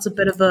plot's a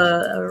bit of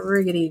a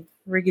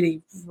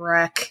riggedy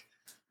wreck.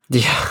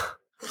 Yeah.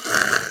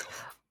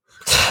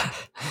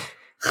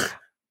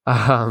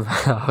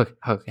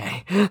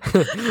 Okay.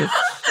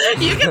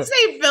 You can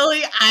say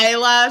Billie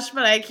Eilish,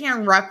 but I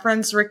can't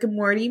reference Rick and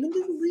Morty.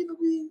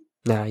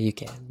 No, you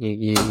can.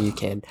 You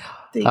can.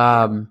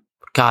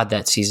 God,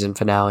 that season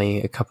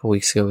finale a couple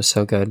weeks ago was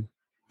so good.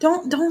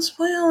 Don't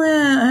spoil it.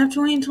 I have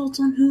to wait until it's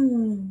on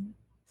Hulu.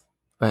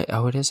 Right.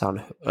 Oh, it is on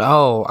Hulu.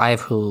 Oh, I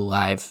have Hulu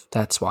Live.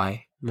 That's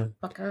why. No.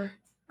 Fucker.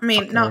 I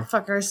mean, not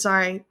fucker.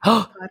 Sorry.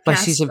 My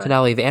season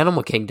finale of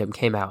Animal Kingdom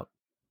came out.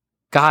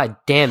 God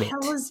damn it!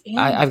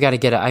 I've got to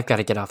get off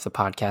the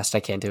podcast. I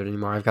can't do it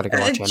anymore. I've got to go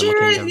watch Animal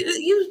Kingdom.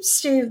 You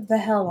stay the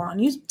hell on.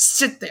 You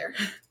sit there.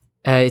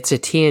 It's a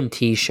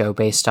TNT show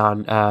based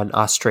on an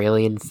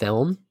Australian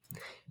film.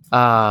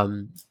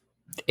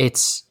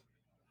 It's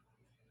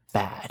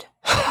bad,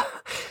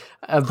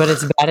 but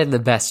it's bad in the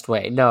best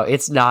way. No,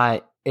 it's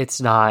not.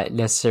 It's not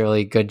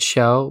necessarily a good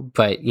show,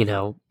 but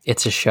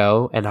it's a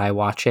show, and I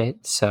watch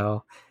it,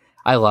 so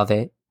I love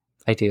it.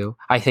 I do.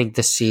 I think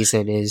this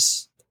season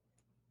is.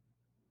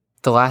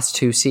 The last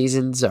two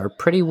seasons are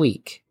pretty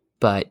weak,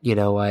 but you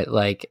know what?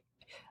 Like,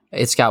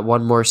 it's got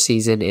one more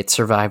season. It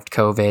survived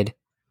COVID,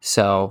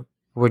 so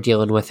we're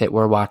dealing with it.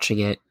 We're watching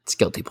it. It's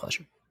guilty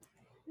pleasure.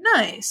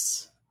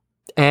 Nice.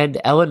 And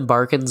Ellen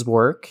Barkin's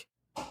work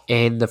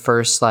in the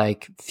first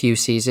few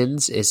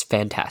seasons is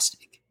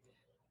fantastic.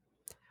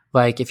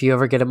 Like, if you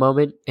ever get a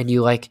moment and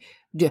you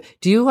do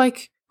you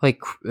like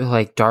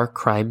dark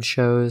crime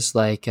shows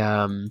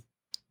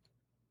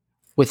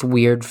with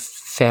weird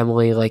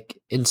family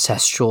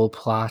incestual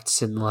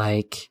plots and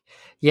this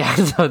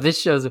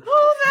show's who the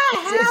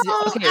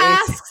hell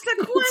asks a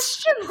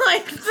question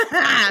like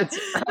that?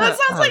 That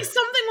sounds like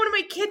something one of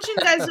my kitchen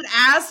guys would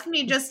ask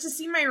me just to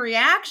see my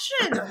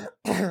reaction.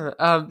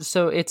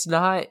 So it's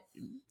not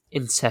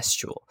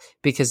incestual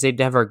because they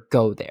never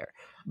go there,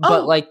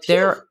 but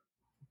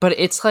but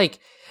it's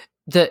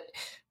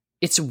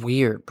it's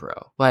weird,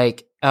 bro.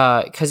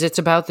 Because it's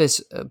about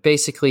this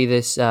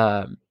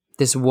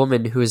this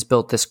woman who has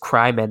built this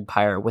crime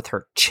empire with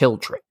her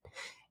children.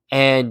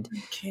 And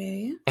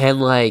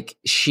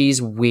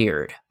she's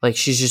weird.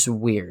 She's just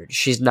weird.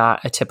 She's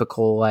not a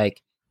typical Are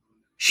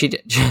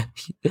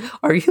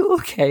you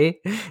okay?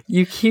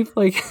 You keep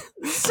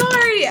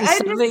Sorry,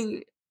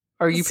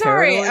 Are you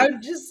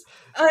paranoid?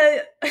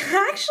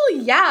 Actually,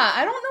 yeah.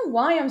 I don't know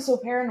why I'm so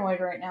paranoid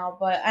right now,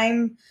 but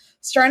I'm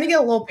starting to get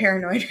a little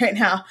paranoid right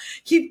now.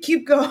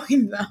 Keep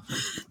going though.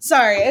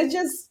 Sorry,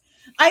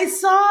 I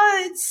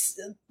saw it's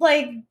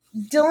like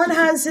Dylan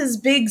has his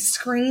big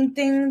screen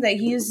thing that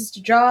he uses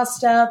to draw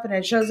stuff, and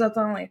it shows up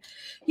on like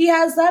he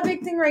has that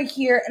big thing right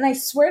here, and I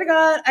swear to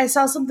God, I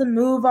saw something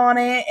move on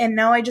it, and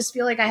now I just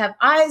feel like I have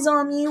eyes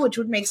on me, which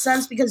would make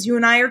sense because you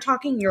and I are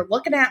talking, you're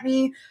looking at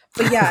me,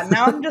 but yeah,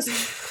 now I'm just.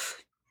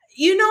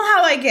 You know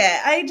how I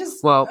get.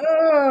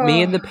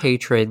 Me and the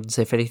patrons,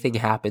 if anything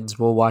happens,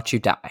 we'll watch you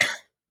die.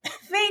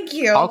 Thank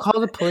you. I'll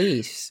call the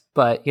police,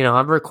 but,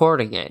 I'm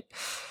recording it.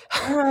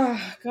 Oh,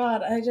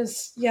 God,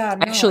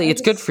 Actually,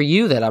 it's good for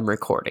you that I'm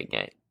recording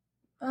it.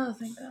 Oh,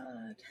 thank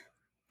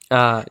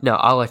God. No,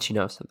 I'll let you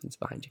know if something's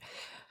behind you.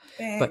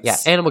 Thanks. But yeah,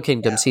 Animal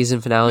Kingdom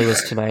season finale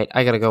was tonight.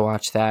 I gotta go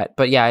watch that.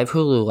 But yeah, I have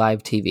Hulu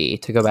Live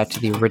TV to go back to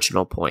the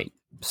original point.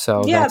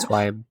 So that's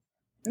why I'm...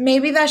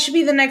 Maybe that should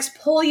be the next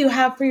poll you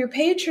have for your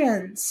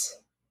patrons.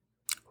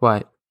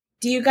 What?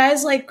 Do you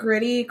guys like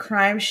gritty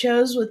crime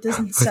shows with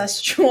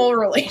incestual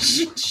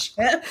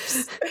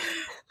relationships?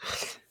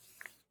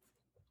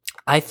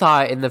 I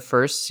thought in the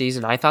first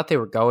season, I thought they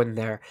were going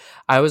there.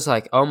 I was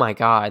like, oh my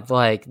God,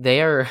 like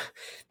they're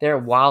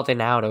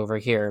wilding out over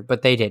here,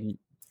 but they didn't.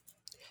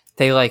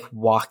 They like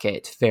walk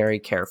it very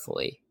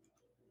carefully.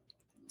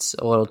 It's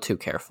a little too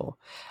careful.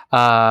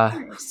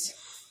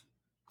 Nice.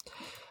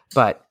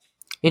 But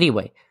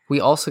anyway,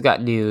 we also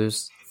got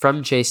news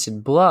from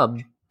Jason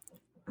Blum.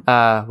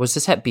 Was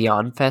this at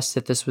Beyond Fest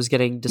that this was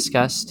getting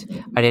discussed?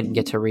 I didn't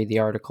get to read the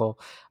article.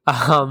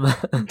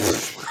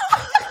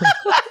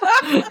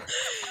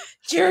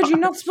 Jared, you're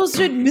not supposed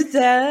to admit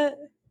that.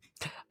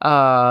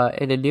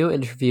 In a new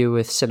interview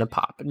with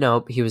Cinepop.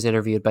 No, he was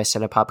interviewed by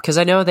Cinepop because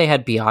I know they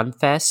had Beyond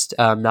Fest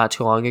not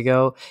too long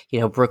ago.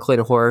 Brooklyn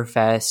Horror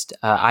Fest,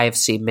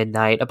 IFC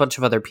Midnight, a bunch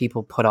of other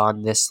people put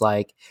on this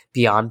like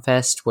Beyond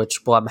Fest,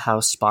 which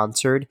Blumhouse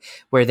sponsored,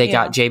 where they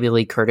got Jamie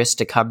Lee Curtis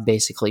to come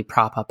basically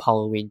prop up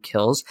Halloween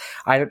Kills.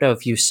 I don't know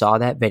if you saw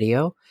that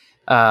video.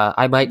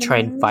 I might try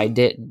and find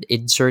it and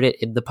insert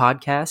it in the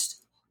podcast.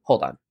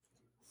 Hold on.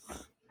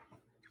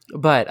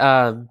 But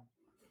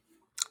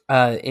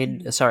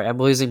sorry, I'm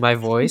losing my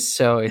voice,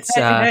 so it's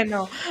I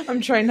know.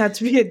 I'm trying not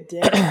to be a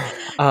dick.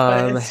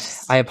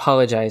 I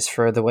apologize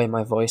for the way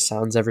my voice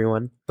sounds,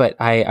 everyone, but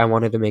I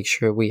wanted to make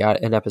sure we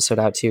got an episode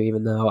out too,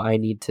 even though I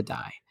need to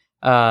die.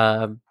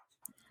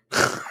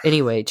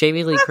 Anyway,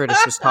 Jamie Lee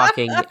Curtis was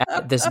talking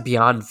at this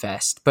Beyond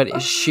Fest, but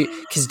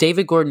because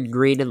David Gordon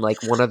Green and like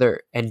one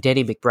other, and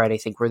Danny McBride, I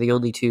think, were the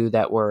only two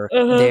that were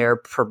there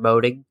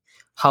promoting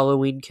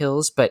Halloween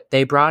Kills, but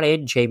they brought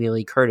in Jamie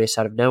Lee Curtis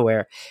out of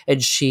nowhere,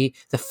 and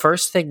the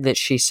first thing that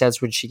she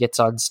says when she gets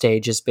on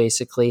stage is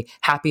basically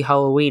 "Happy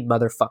Halloween,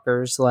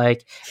 motherfuckers!"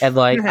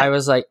 I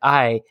was like,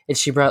 and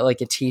she brought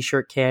like a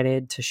t-shirt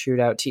cannon to shoot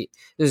out it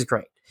was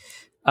great.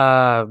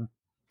 No,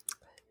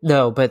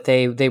 but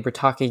they were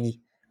talking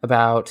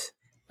about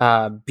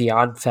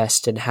Beyond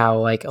Fest and how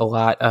like a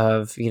lot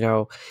of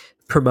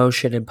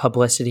promotion and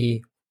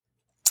publicity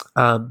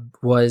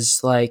was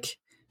like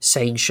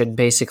sanctioned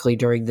basically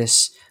during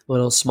this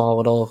small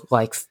little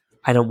like,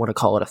 I don't want to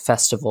call it a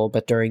festival,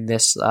 but during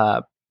this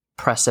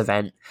press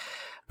event.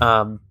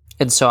 And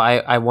so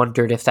I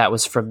wondered if that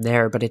was from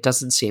there, but it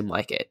doesn't seem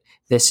like it.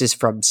 This is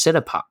from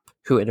Cinepop,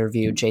 who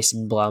interviewed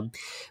Jason Blum.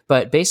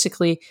 But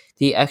basically,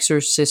 the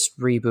Exorcist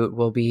reboot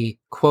will be,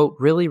 quote,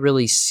 really,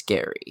 really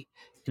scary.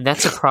 And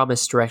that's a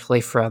promise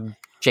directly from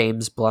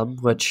James Blum,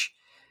 which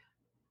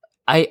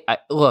I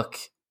look,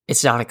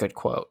 it's not a good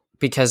quote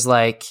because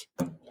like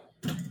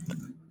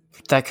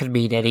that could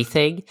mean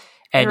anything.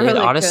 And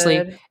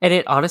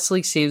it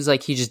honestly seems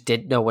like he just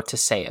didn't know what to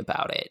say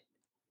about it.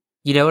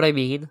 You know what I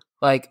mean?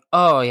 Like,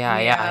 oh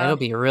yeah, it'll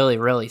be really,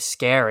 really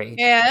scary.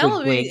 Yeah,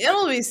 it'll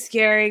be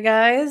scary,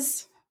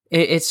 guys.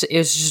 It's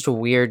just a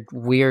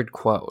weird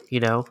quote,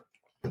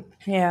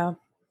 Yeah.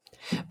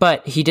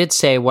 But he did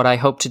say, what I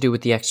hope to do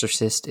with The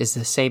Exorcist is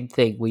the same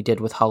thing we did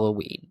with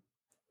Halloween.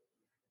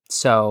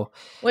 So,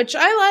 which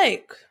I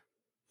like.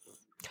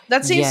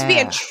 That seems to be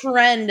a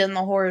trend in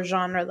the horror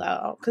genre,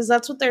 though, because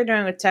that's what they're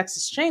doing with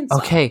Texas Chainsaw.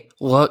 Okay,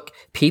 look,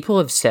 people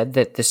have said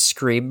that the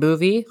Scream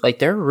movie, like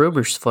there are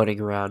rumors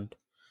floating around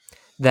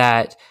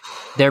that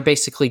they're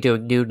basically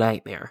doing New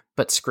Nightmare,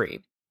 but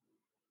Scream.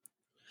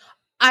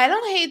 I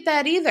don't hate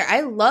that either.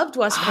 I loved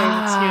Wes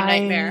Craven's New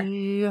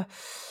Nightmare.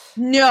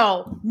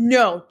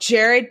 No,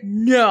 Jared,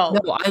 no.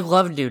 No, I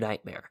love New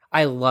Nightmare.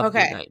 I love New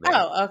Nightmare.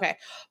 Oh, okay.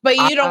 But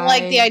you don't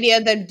like the idea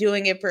of them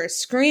doing it for a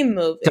Scream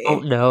movie.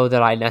 Don't know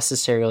that I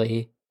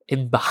necessarily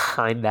am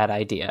behind that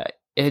idea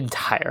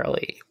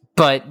entirely.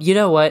 But you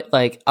know what?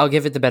 Like, I'll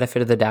give it the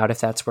benefit of the doubt if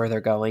that's where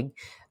they're going.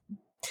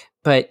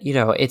 But,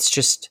 it's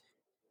just...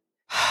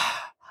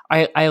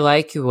 I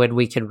like when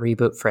we can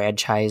reboot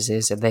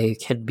franchises and they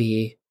can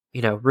be,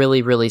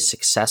 really, really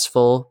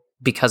successful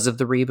because of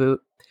the reboot,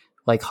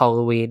 like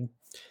Halloween.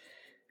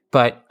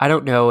 But I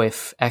don't know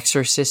if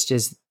Exorcist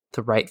is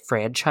the right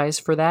franchise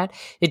for that.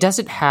 It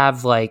doesn't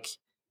have like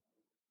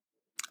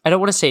I don't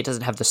want to say it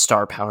doesn't have the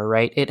star power,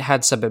 right? It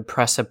had some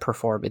impressive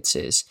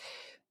performances,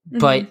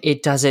 but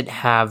it doesn't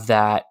have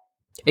that.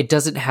 It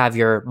doesn't have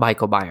your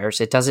Michael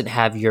Myers. It doesn't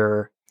have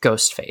your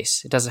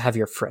Ghostface. It doesn't have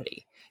your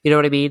Freddy. You know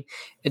what I mean?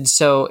 And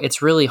so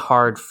it's really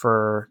hard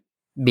for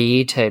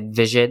me to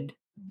envision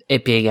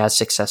it being as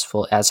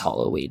successful as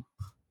Halloween.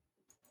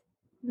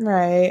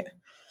 Right.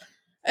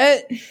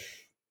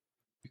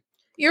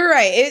 You're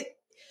right.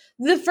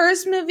 The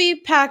first movie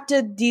packed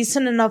a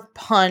decent enough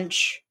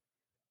punch,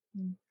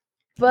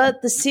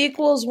 but the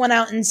sequels went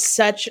out in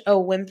such a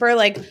whimper.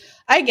 Like,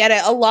 I get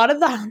it. A lot of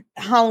the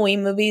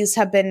Halloween movies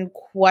have been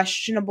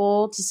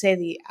questionable, to say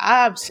the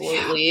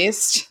absolute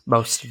least.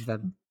 Most of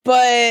them.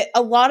 But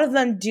a lot of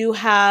them do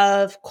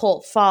have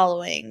cult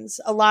followings.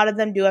 A lot of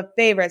them do have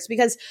favorites,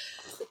 because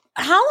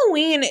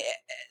Halloween,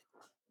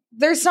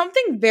 there's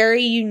something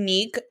very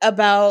unique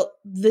about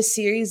the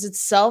series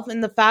itself,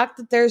 and the fact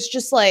that there's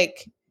just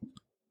like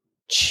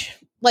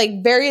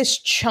various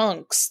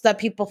chunks that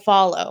people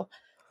follow.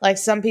 Like,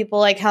 some people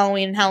like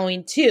Halloween and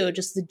Halloween 2,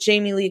 just the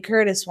Jamie Lee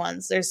Curtis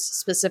ones. There's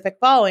specific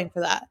following for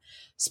that.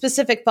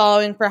 Specific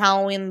following for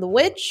Halloween of the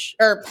Witch,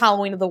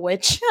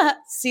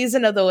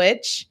 Season of the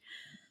Witch,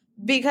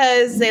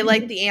 because they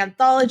like the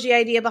anthology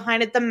idea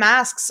behind it. The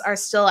masks are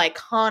still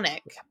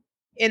iconic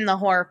in the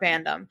horror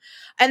fandom.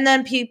 And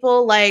then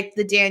people like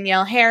the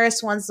Danielle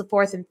Harris ones, the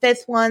 4th and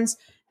 5th ones.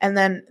 And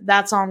then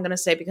that's all I'm going to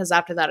say, because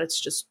after that,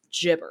 it's just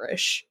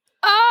gibberish.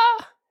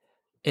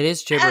 It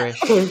is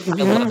gibberish. I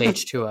love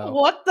H2O.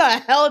 What the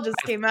hell just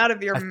came out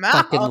of your mouth?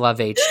 I fucking love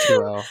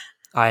H2O.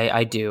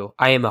 I do.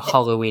 I am a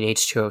Halloween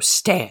H2O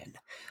stan.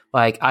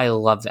 Like, I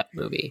love that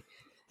movie.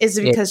 Is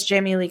it because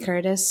Jamie Lee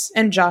Curtis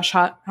and Josh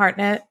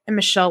Hartnett and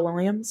Michelle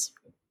Williams?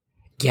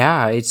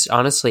 Yeah, it's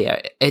honestly,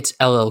 it's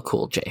LL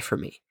Cool J for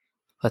me.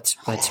 Let's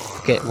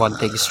get one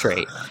thing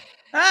straight.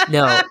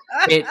 No,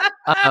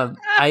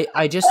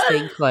 I just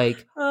think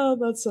like, oh,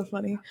 that's so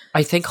funny.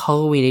 I think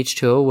Halloween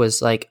H2O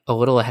was like a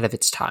little ahead of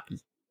its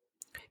time,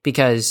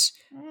 because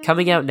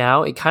coming out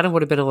now, it kind of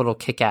would have been a little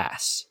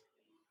kick-ass,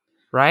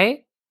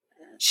 right?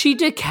 She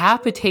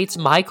decapitates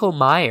Michael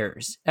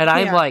Myers, and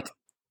I'm like,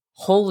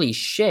 holy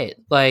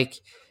shit! Like,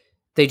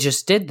 they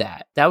just did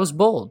that. That was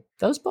bold.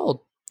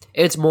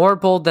 It's more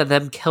bold than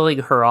them killing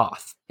her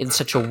off in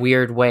such a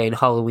weird way in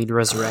Halloween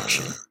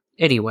Resurrection.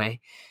 Anyway,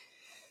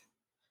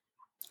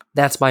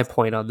 that's my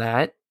point on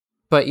that.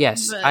 But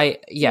yes,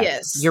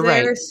 you're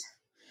right.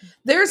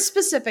 There's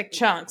specific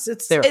chunks.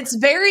 It's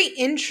very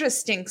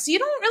interesting, because you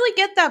don't really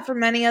get that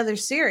from any other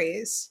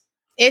series,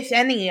 if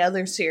any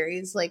other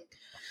series. Like,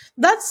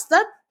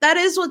 that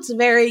is what's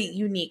very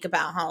unique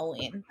about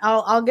Halloween.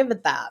 I'll give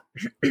it that.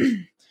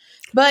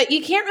 But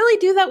you can't really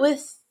do that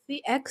with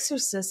The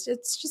Exorcist.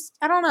 It's just,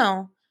 I don't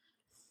know.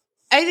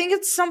 I think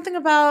it's something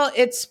about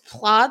its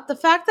plot. The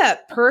fact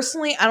that,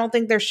 personally, I don't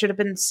think there should have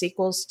been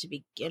sequels to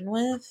begin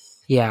with.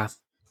 Yeah.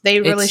 They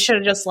really should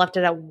have just left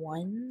it at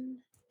one.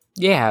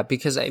 Yeah,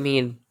 because, I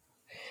mean,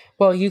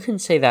 well, you can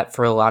say that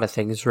for a lot of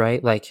things,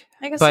 right? Like,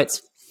 I guess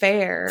it's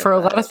fair. For a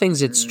lot of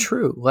things, it's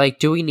true. Like,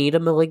 do we need a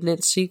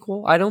Malignant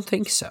sequel? I don't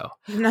think so.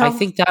 No. I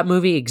think that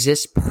movie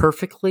exists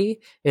perfectly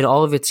in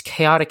all of its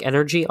chaotic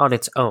energy on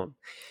its own.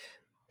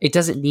 It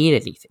doesn't need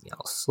anything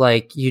else.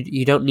 Like,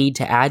 you don't need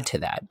to add to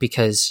that,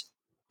 because...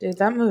 Dude,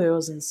 that movie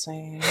was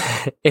insane.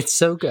 It's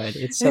so good.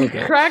 It's so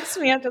good. It cracks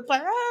me up. It's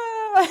like,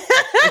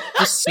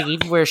 the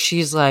scene where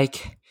she's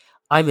like,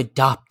 I'm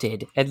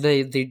adopted, and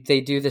they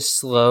do the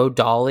slow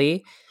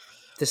dolly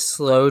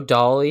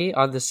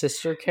on the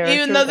sister character.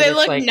 Even though they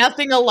look like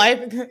nothing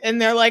alike, and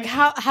they're like,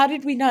 how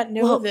did we not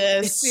know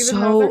this? It's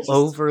so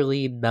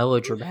overly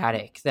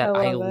melodramatic that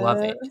I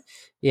love it.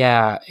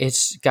 Yeah,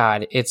 it's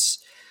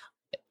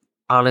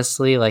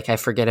honestly, like, I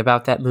forget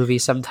about that movie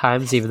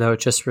sometimes, even though it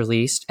just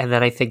released, and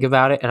then I think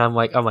about it, and I'm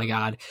like, oh my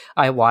god,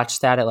 I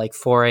watched that at like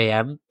 4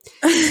 a.m.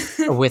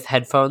 with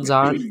headphones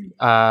on,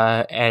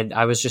 and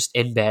I was just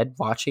in bed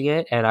watching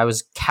it, and I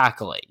was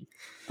cackling.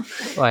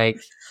 Like,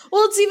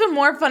 well, it's even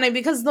more funny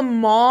because the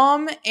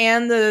mom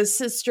and the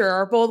sister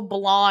are both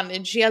blonde,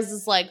 and she has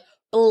this like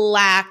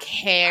black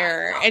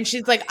hair, and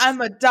she's like, I'm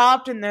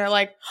adopted, and they're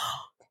like,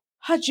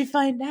 how'd you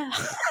find out?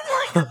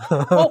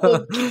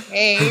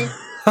 Okay.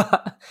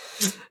 God,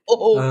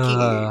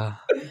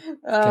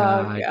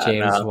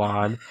 James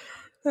Wan.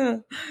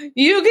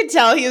 You could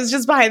tell he was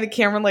just behind the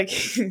camera, like.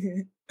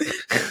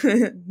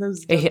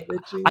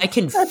 I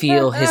can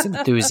feel his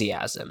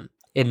enthusiasm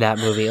in that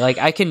movie. Like,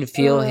 I can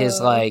feel his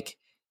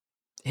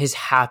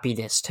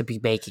happiness to be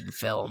making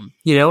film.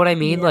 You know what I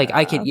mean? Yeah.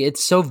 Like,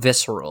 it's so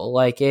visceral.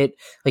 Like,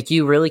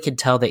 you really can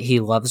tell that he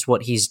loves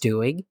what he's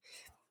doing,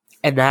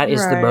 and that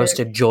is the most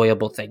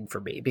enjoyable thing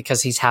for me,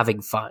 because he's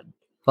having fun.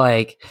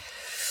 Like,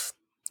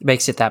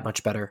 makes it that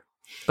much better.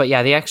 But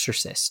yeah, The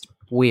Exorcist,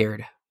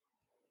 weird.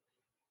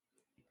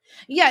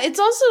 Yeah, it's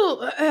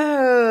also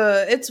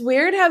it's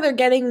weird how they're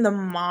getting the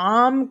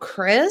mom,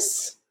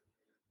 Chris,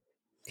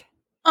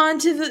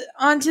 onto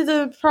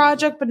the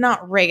project, but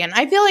not Reagan.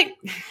 I feel like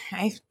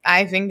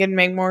I think it'd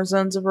make more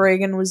sense if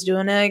Reagan was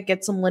doing it.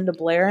 Get some Linda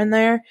Blair in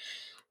there,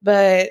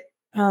 but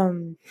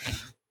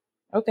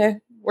okay,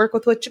 work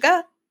with what you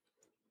got.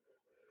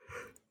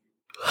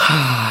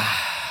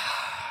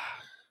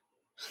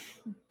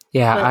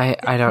 Yeah,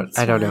 But I don't it's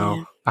know.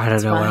 fine. I don't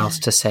It's know what fine. else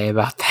to say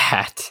about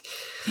that.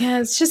 Yeah,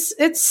 it's just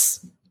it's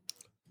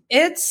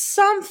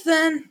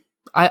something.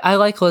 I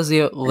like Leslie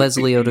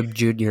Odom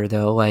Jr.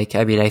 though. Like,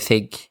 I mean, I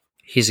think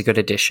he's a good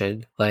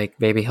addition. Like,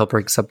 maybe he'll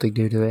bring something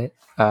new to it.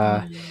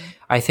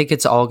 I think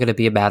it's all going to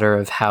be a matter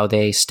of how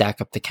they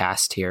stack up the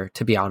cast here,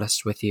 to be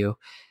honest with you.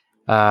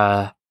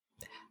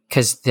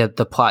 Because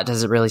the plot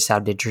doesn't really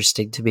sound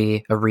interesting to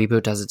me. A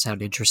reboot doesn't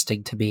sound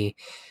interesting to me.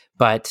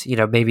 But, you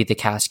know, maybe the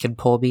cast can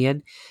pull me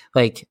in.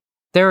 Like,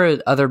 there are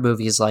other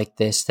movies like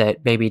this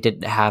that maybe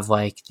didn't have,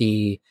 like,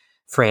 the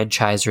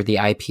franchise or the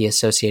IP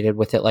associated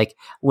with it. Like,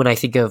 when I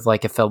think of,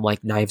 like, a film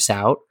like Knives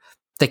Out,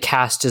 the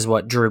cast is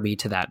what drew me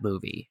to that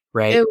movie,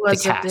 right? It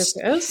was the cast.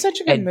 it was such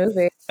a good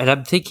movie. And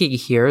I'm thinking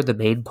here the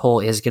main pull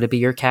is going to be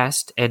your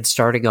cast, and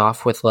starting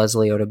off with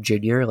Leslie Odom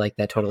Jr., like,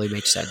 that totally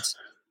makes sense.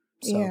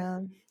 So, Yeah.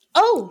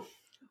 Oh,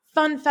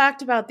 fun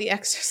fact about The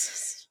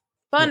Exorcist.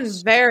 Fun,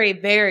 Yes. very,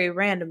 very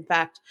random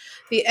fact.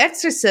 The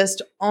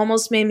Exorcist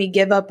almost made me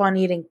give up on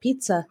eating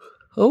pizza.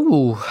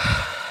 Oh.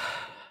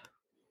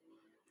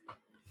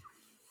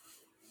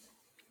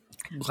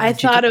 I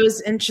thought it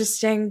was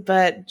interesting,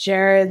 but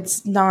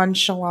Jared's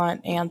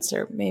nonchalant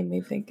answer made me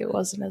think it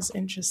wasn't as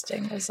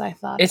interesting as I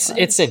thought.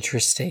 It's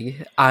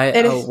interesting.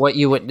 It is. What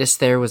you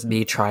witnessed there was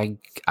me trying.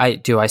 I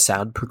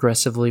sound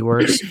progressively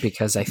worse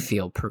because I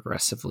feel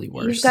progressively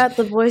worse. You've got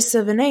the voice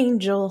of an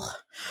angel.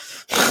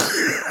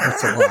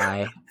 That's a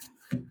lie.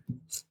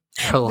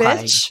 You're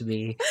lying Bitch. to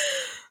me.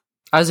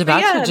 I was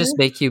about yeah, to just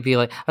make you be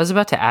like. I was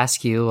about to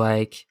ask you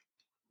like.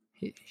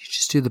 You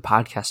just do the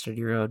podcast on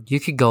your own. You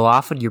could go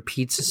off on your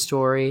pizza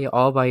story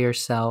all by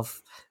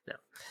yourself. No.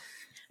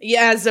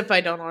 Yeah, as if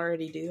I don't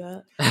already do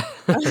that.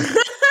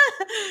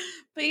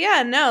 But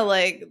yeah, no,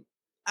 like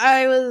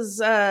I was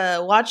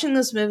watching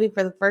this movie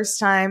for the first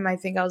time. I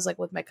think I was like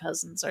with my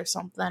cousins or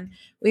something.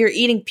 We were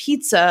eating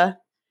pizza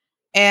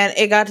and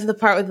it got to the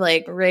part with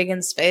like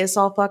Reagan's face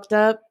all fucked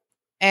up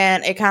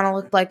and it kind of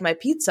looked like my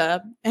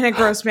pizza and it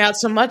grossed me out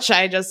so much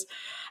I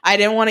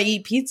didn't want to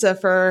eat pizza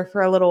for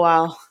a little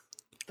while.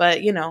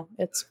 But, you know,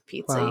 it's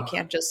pizza. Wow. You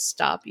can't just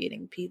stop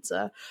eating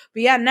pizza.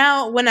 But yeah,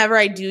 now whenever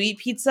I do eat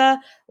pizza,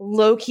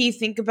 low-key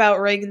think about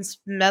Reagan's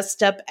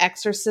messed up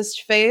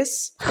exorcist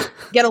face.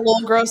 Get a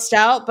little grossed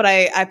out, but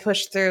I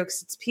push through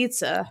because it's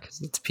pizza.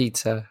 Because it's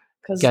pizza.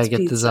 Because Gotta it's get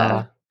pizza. the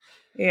za.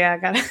 Yeah, I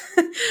gotta.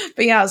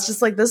 But yeah, I was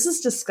just like, this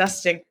is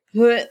disgusting.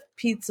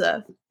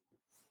 Pizza.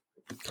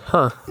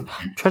 Huh.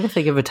 I'm trying to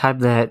think of a time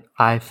that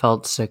I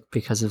felt sick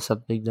because of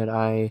something that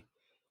I...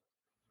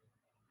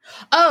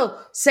 Oh,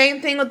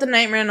 same thing with the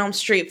Nightmare on Elm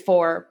Street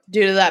 4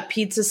 due to that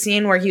pizza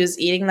scene where he was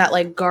eating that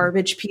like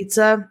garbage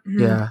pizza.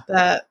 Yeah.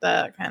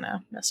 That kind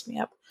of messed me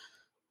up.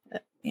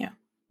 But, yeah.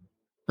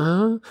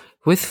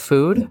 With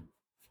food,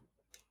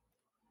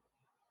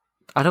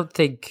 I don't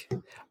think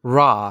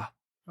raw.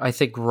 I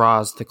think raw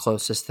is the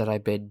closest that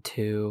I've been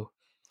to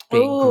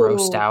being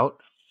grossed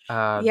out.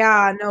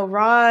 Yeah, no,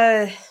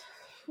 raw.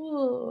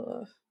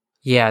 Ooh.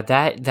 Yeah,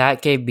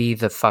 that gave me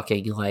the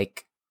fucking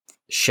like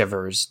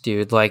shivers,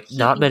 dude. Like,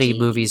 not many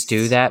movies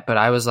do that, but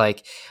I was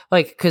like,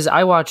 because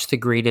I watched The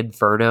Green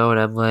Inferno, and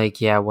I'm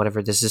like, yeah,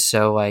 whatever. This is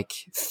so like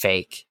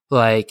fake,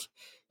 like,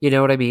 you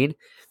know what I mean?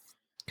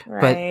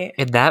 Right.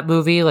 But in that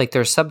movie, like,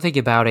 there's something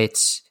about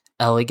its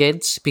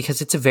elegance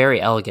because it's a very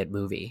elegant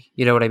movie.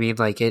 You know what I mean?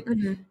 Like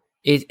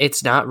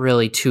it's not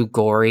really too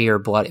gory or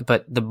bloody,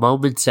 but the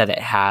moments that it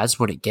has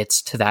when it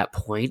gets to that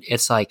point,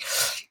 it's like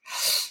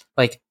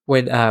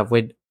when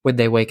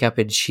they wake up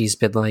and she's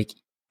been like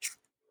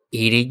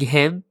eating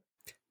him.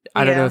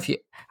 I don't know if you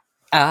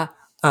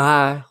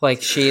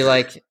like she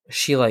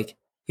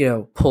you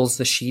know, pulls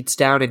the sheets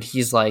down and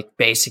he's like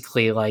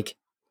basically like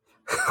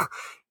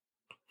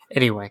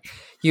anyway,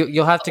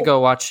 you'll have to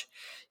go watch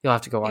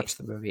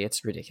the movie.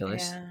 It's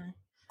ridiculous.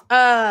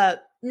 Yeah.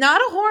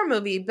 Not a horror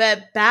movie,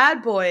 but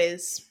Bad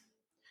Boys.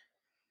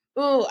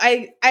 Ooh,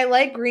 I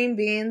like green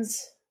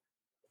beans.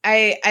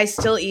 I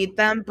still eat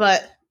them,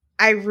 but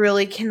I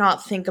really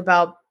cannot think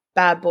about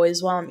Bad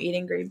Boys while I'm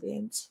eating green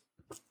beans.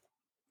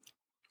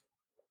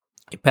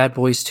 Bad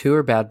Boys 2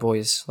 or Bad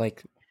Boys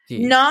like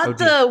not OG?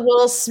 The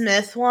Will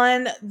Smith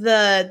one,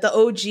 the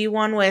OG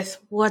one with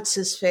what's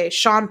his face,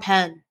 Sean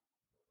Penn.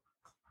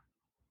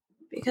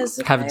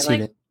 Because haven't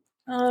seen it.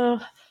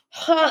 Oh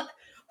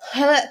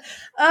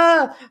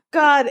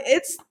God,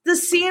 it's the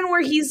scene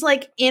where he's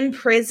like in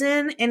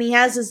prison and he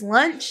has his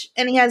lunch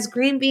and he has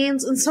green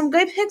beans and some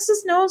guy picks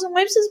his nose and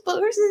wipes his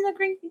boogers in the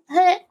green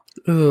beans.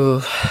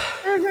 Ooh.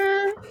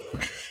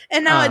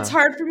 And now it's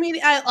hard for me to,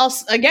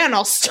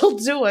 I'll still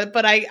do it,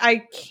 but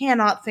I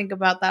cannot think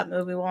about that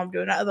movie while I'm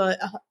doing it.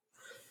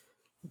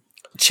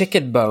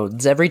 Chicken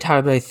bones. Every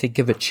time I think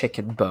of a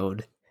chicken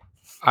bone,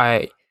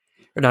 or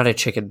not a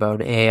chicken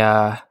bone,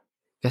 a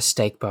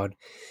steak bone,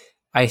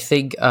 I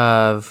think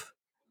of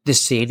the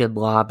scene in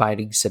Law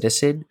Abiding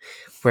Citizen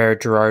where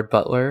Gerard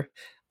Butler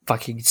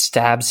fucking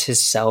stabs his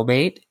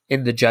cellmate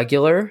in the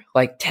jugular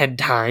like 10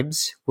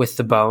 times with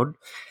the bone.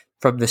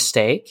 from the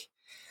steak.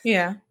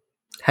 Yeah.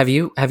 Have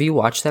you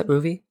watched that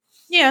movie?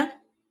 Yeah.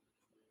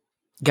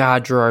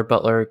 God, Gerard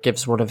Butler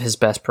gives one of his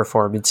best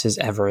performances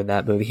ever in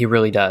that movie. He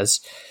really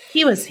does.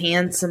 He was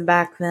handsome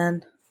back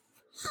then.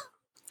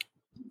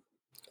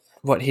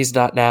 What, he's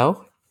not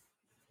now?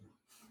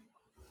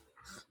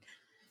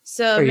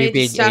 So Are you made you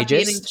being stop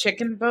ageist? eating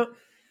chicken bone.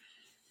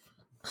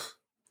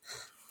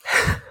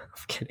 I'm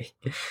kidding.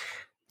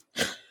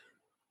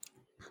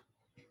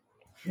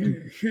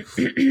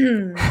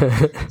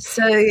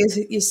 So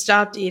you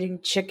stopped eating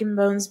chicken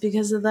bones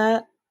because of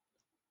that?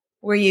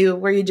 Were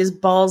you just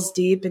balls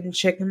deep in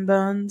chicken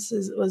bones?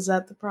 Was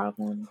that the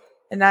problem?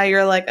 And now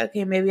you're like,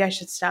 okay, maybe I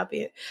should stop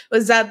eating.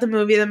 Was that the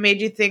movie that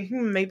made you think,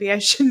 maybe I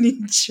shouldn't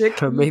eat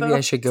chicken Maybe bones?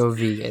 I should go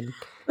vegan.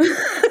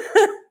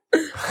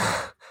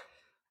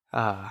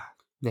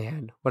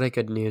 Man, what a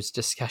good news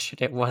discussion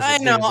it was. I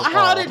know. News at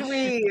How all. did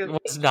we? It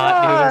was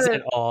not news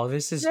at all.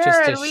 This is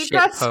just a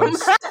shit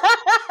post.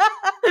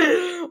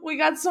 We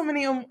got so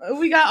many.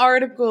 We got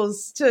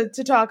articles to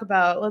talk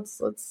about.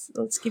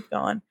 Let's keep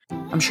going.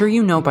 I'm sure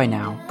you know by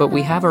now, but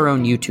we have our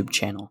own YouTube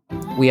channel.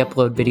 We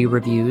upload video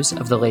reviews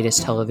of the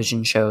latest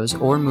television shows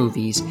or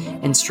movies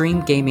and stream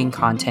gaming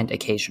content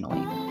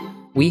occasionally.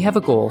 We have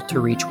a goal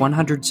to reach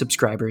 100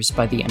 subscribers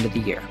by the end of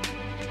the year.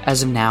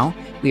 As of now,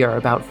 we are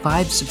about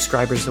 5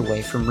 subscribers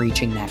away from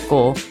reaching that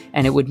goal,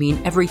 and it would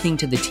mean everything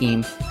to the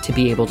team to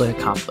be able to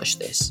accomplish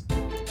this.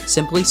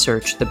 Simply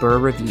search the Burr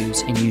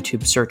Reviews in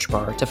YouTube search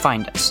bar to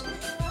find us.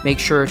 Make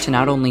sure to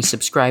not only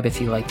subscribe if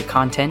you like the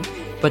content,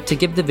 but to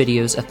give the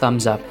videos a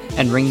thumbs up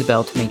and ring the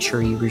bell to make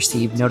sure you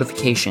receive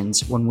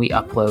notifications when we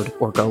upload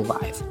or go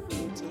live.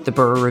 The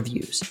Burr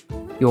Reviews,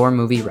 your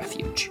movie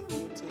refuge.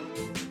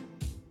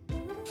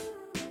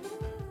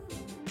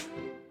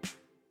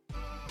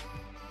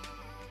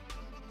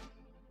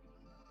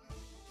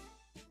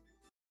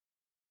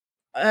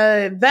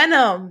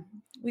 Venom.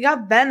 We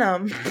got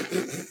Venom.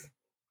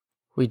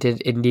 We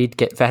did indeed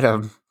get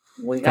Venom.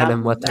 We got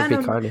Venom, let there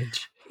be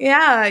carnage.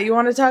 Yeah, you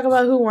want to talk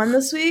about who won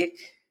this week?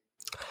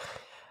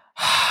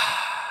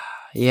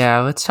 Yeah,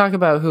 let's talk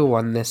about who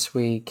won this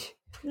week.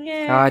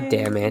 Yay. God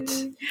damn it.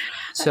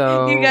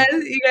 So you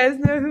guys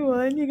know who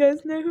won? You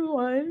guys know who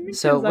won?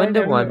 So 'Cause I Linda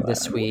know who won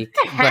this week,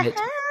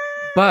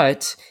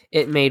 but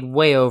it made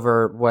way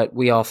over what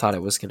we all thought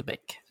it was going to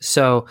make.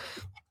 So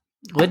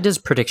Linda's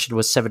prediction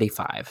was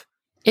 75.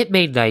 It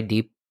made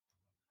 90.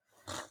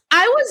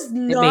 I was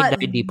not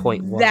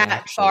 90.1 that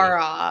actually. far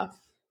off.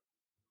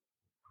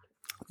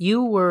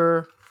 You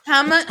were...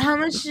 How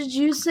much did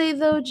you say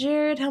though,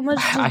 Jared? How much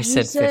did I you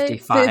said say?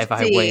 55. 50.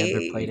 I way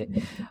underplayed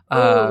it.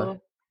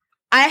 Ooh.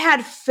 I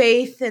had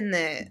faith in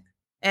it,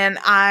 and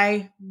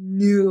I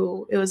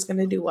knew it was going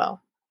to do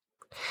well.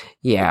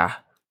 Yeah.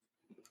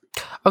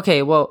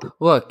 Okay, well,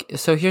 look,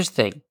 so here's the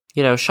thing.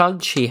 You know,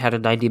 Shang-Chi had a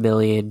 90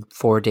 million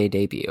 4-day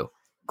debut.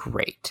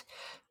 Great.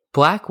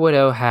 Black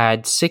Widow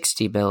had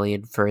 60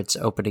 million for its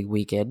opening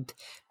weekend.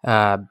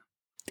 And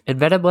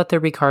Venom Let There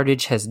Be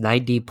Carnage has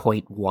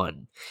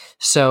 90.1.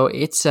 So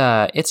it's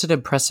an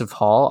impressive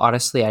haul.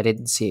 Honestly, I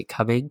didn't see it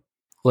coming.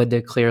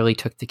 Linda clearly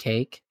took the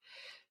cake.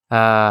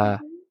 I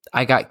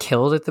got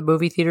killed at the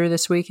movie theater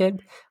this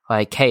weekend.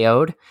 Like,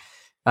 KO'd.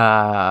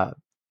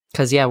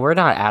 Because, yeah, we're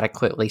not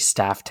adequately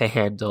staffed to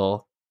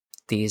handle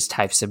these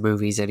types of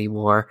movies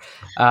anymore.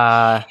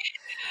 And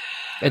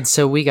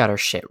so we got our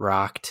shit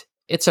rocked.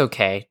 It's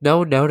okay. No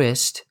one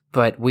noticed,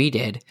 but we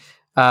did.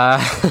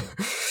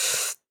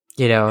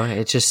 You know,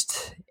 it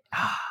just...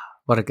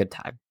 what a good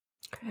time.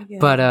 Yeah.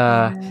 But,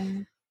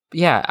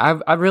 yeah,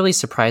 I'm really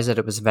surprised that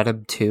it was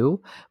Venom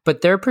 2, but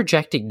they're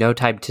projecting No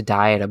Time to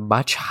Die at a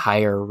much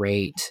higher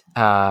rate.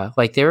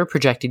 Like, they were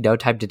projecting No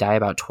Time to Die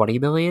about 20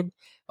 million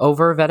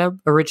over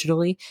Venom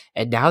originally,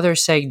 and now they're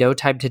saying No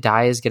Time to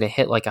Die is going to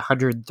hit like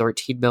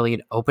 113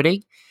 million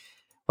opening.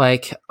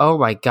 Like, oh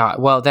my god.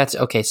 Well, that's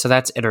okay, so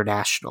that's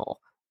international.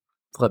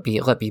 Let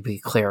me be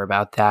clear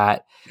about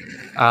that.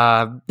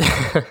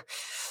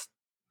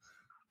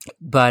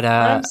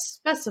 But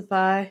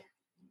specify.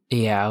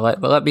 Yeah,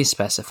 let me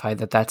specify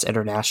that that's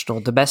international.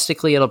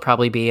 Domestically, it'll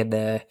probably be in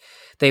the...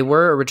 They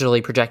were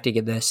originally projecting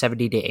in the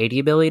 $70 to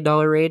 $80 million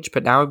range,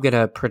 but now I'm going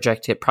to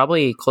project it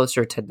probably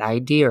closer to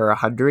 90 or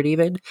 100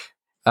 even,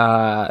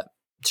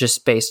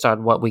 just based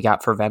on what we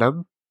got for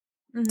Venom.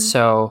 Mm-hmm.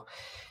 So,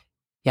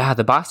 yeah,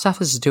 the box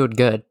office is doing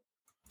good.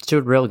 It's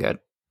doing real good.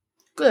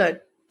 Good.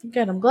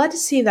 I'm glad to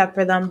see that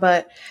for them,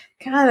 but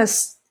kind of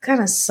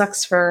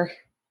sucks for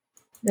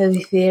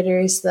movie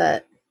theaters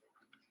that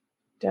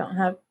don't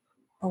have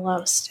a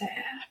lot of staff.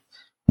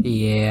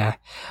 Yeah.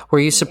 Were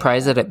you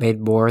surprised that it made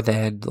more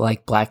than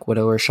like Black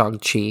Widow or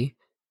Shang-Chi?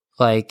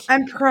 Like,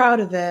 I'm proud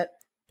of it.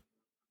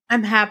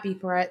 I'm happy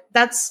for it.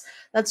 That's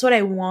what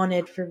I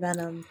wanted for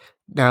Venom.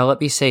 now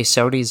let me say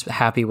Sony's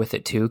happy with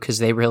it too, because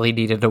they really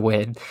needed a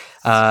win.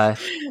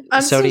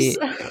 Sony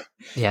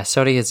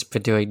Sony has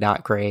been doing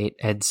not great,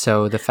 and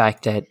so the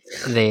fact that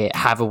they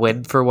have a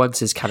win for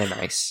once is kind of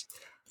nice.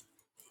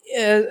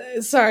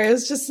 Yeah, sorry,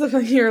 it's just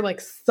something you're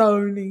like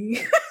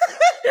Sony.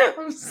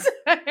 I'm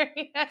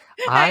sorry.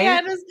 I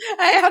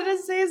had to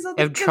say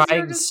something. I'm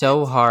trying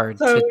so hard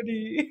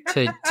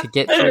to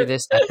get through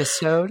this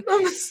episode.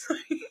 I'm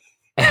sorry.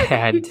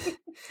 And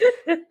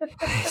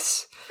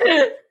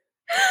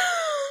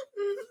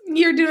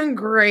you're doing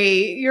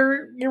great.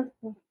 You're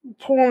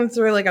pulling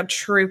through like a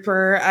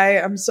trooper.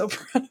 I'm so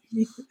proud of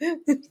you.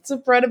 I'm so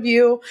proud of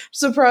you. I'm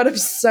so proud of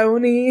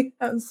Sony.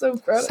 I'm so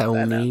proud of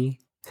Sony.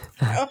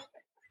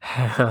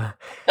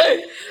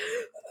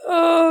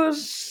 Oh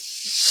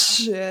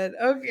shit.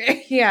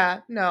 Okay.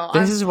 Yeah. No.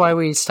 This is why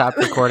we stopped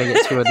recording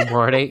at 2 a.m.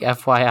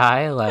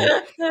 FYI. Like,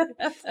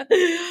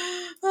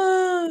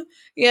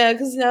 yeah,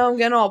 because now I'm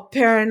getting all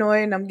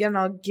paranoid and I'm getting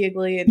all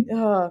giggly and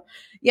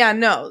yeah,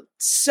 no.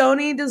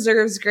 Sony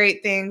deserves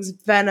great things.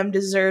 Venom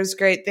deserves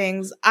great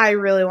things. I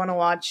really want to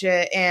watch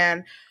it,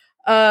 and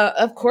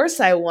of course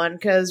I won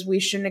because we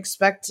shouldn't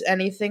expect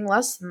anything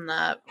less than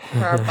that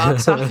for our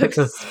box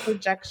office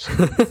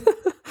projections.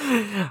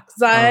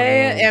 Because I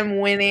am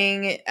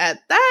winning at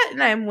that,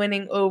 and I'm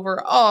winning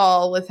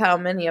overall with how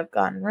many I've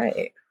gotten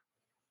right.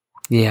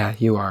 Yeah,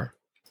 you are.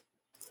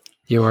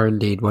 You are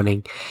indeed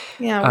winning.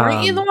 Yeah,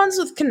 weren't you the ones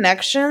with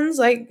connections?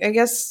 I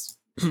guess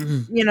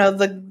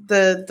the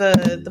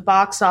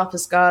box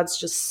office gods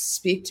just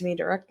speak to me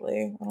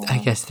directly. I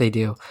guess they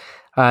do.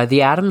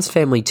 The Addams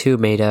Family 2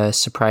 made a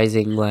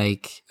surprising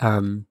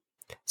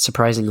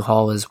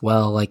haul as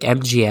well. Like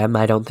MGM,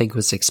 I don't think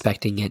was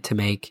expecting it to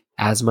make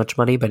as much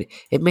money, but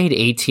it made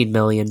 $18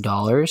 million.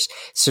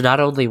 So not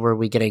only were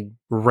we getting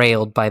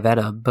railed by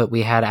Venom, but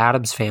we had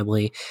Addams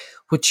Family,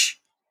 which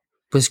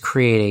was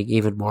creating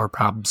even more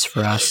problems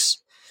for us.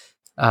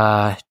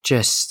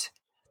 Just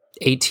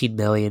 18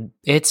 million.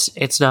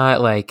 It's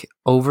not like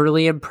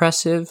overly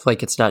impressive.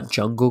 Like it's not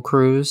Jungle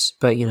Cruise,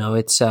 but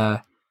it's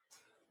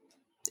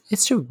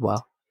doing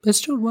well.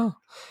 It's doing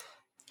well.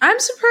 I'm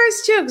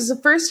surprised too, because the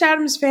first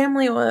Addams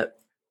Family,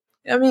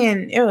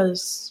 it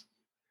was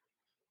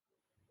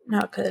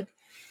not good.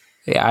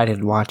 Yeah, I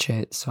didn't watch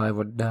it, so I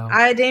wouldn't know.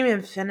 I didn't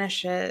even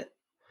finish it.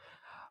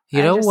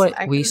 You know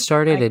what we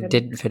started and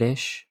didn't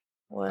finish?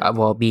 What?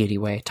 Well, me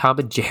anyway. Tom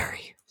and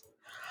Jerry.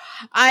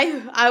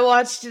 I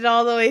watched it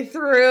all the way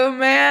through,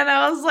 man.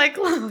 I was like,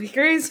 oh,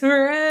 Grace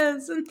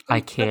Perez.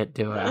 I can't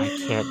do it. I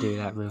can't do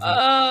that movie.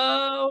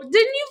 Oh,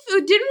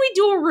 didn't we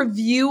do a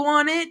review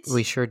on it?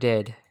 We sure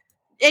did.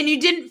 And you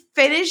didn't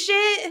finish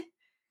it?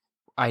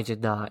 I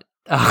did not.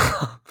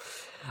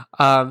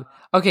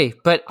 Okay,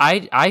 but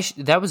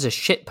that was a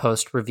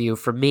shitpost review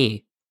for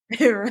me.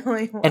 It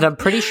really was. And I'm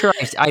pretty sure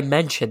I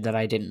mentioned that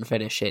I didn't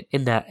finish it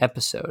in that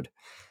episode.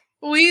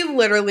 We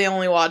literally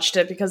only watched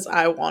it because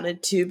I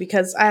wanted to,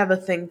 because I have a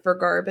thing for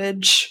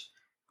garbage.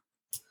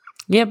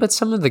 Yeah, but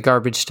some of the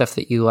garbage stuff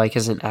that you like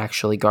isn't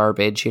actually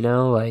garbage,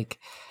 like...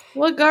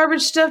 What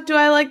garbage stuff do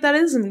I like that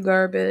isn't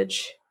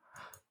garbage?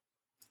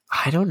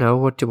 I don't know.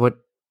 What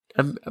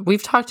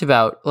we've talked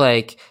about,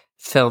 like,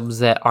 films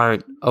that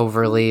aren't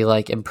overly,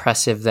 like,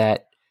 impressive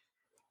that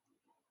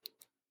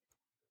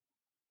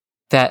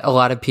a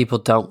lot of people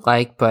don't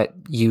like, but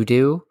you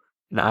do,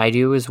 and I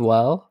do as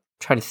well. I'm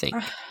trying to think.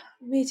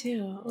 Me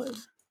too.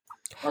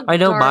 I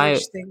know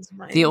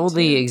the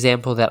only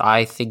example that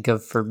I think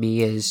of for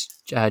me is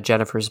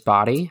Jennifer's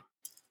Body.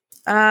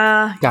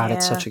 God, yeah.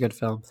 It's such a good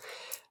film.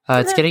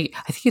 I think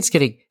it's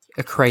getting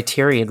a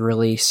Criterion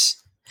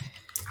release.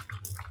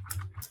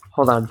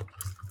 Hold on.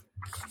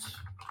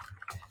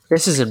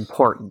 This is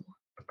important.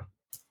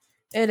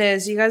 It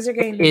is. You guys are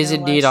getting It is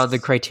indeed on the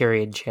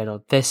Criterion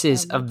channel. This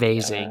is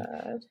amazing.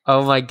 God.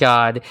 Oh my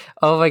god.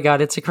 Oh my god,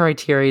 it's a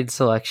Criterion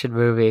Selection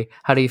movie.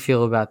 How do you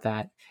feel about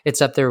that? It's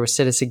up there with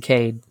Citizen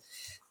Kane.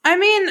 I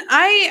mean,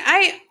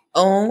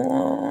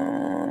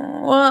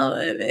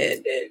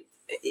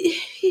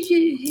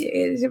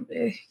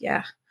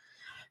 yeah.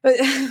 But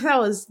that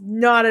was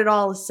not at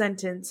all a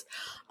sentence.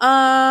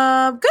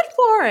 Good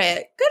for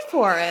it. Good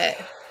for it.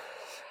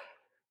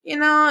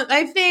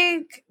 I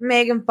think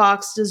Megan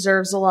Fox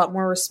deserves a lot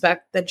more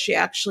respect than she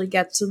actually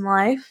gets in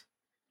life.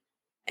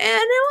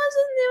 And it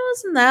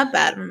wasn't that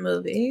bad of a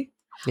movie.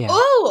 Yeah.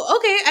 Oh,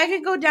 okay. I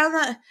could go down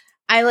that.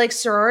 I like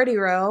Sorority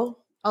Row.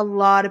 A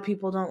lot of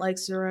people don't like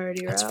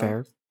Sorority Row. That's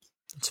fair.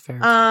 That's fair.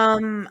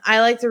 I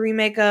like the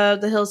remake of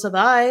The Hills Have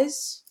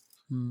Eyes.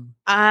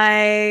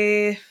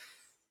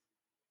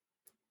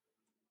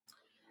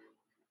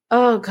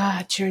 Oh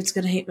god, Jared's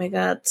gonna hate my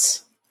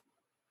guts.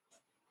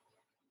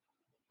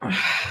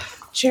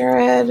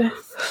 Jared,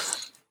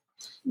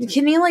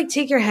 can you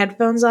take your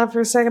headphones off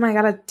for a second? I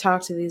gotta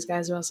talk to these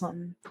guys about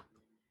something.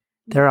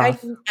 They're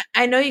off.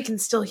 I know you can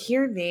still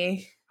hear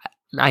me.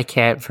 I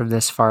can't from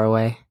this far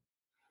away.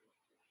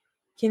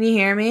 Can you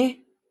hear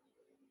me?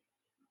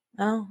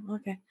 Oh,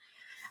 okay.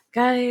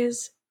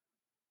 Guys.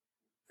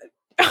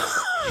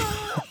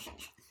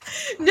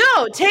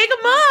 No, take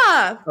them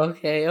off.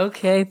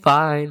 Okay,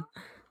 fine.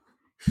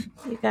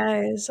 You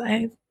guys,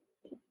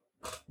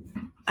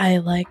 I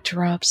liked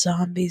Rob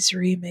Zombie's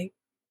remake.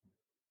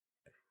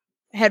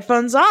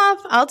 Headphones off.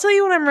 I'll tell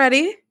you when I'm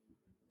ready.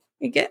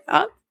 You get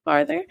up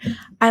farther.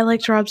 I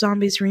liked Rob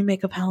Zombie's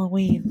remake of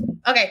Halloween.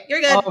 Okay,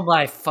 you're good. Oh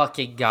my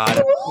fucking god,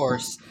 of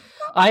course.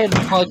 I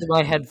unplugged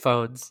my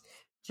headphones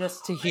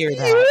just to hear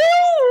that. You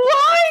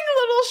lying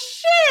little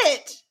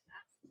shit!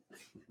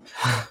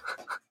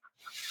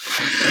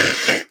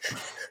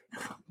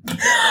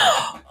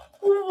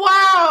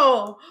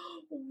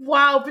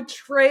 Wow,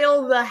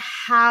 betrayal of the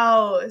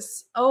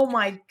house. Oh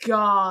my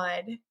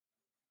god.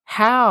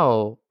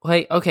 How?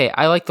 Like, okay,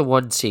 I like the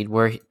one scene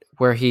where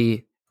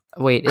he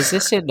wait, is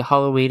this in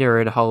Halloween or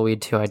in Halloween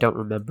 2? I don't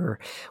remember.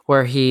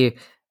 Where he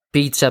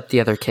beats up the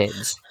other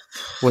kids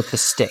with the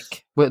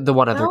stick. With the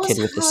one other kid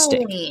with the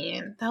stick.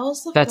 That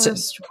was the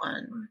first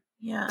one.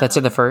 Yeah. That's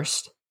in the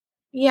first?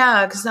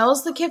 Yeah, because that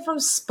was the kid from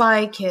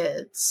Spy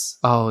Kids.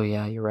 Oh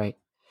yeah, you're right.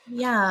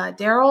 Yeah,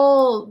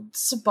 Daryl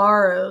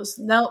Sabaros.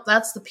 No,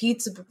 that's the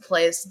pizza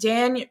place.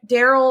 Daryl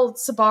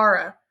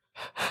Sabara.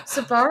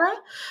 Sabara?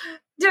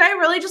 Did I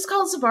really just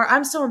call it Sabara?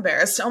 I'm so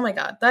embarrassed. Oh my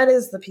god, that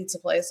is the pizza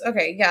place.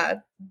 Okay, yeah.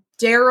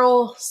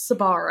 Daryl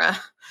Sabara.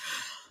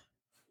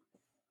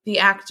 The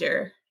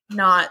actor,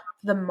 not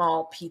the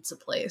mall pizza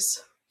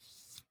place.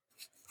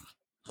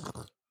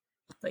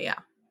 But yeah.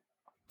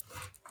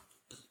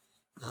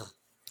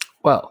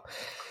 Well,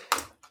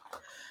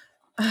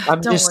 I'm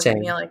Don't just look at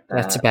saying me like that.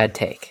 that's a bad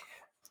take.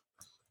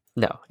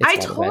 No, it's I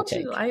not a bad told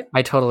take. you.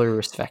 I totally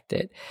respect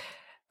it.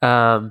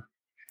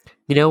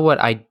 You know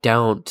what I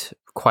don't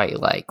quite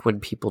like when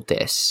people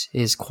diss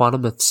is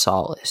Quantum of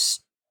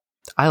Solace.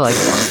 I like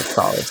Quantum of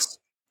Solace.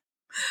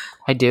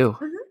 I do.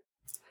 Mhm.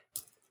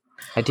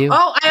 I do.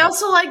 Oh, I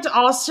also liked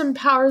Austin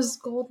Powers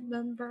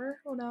Goldmember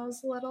when I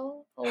was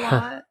little a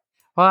lot.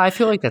 Well, I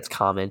feel like that's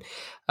common.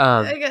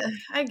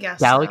 I guess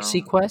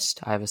Galaxy so.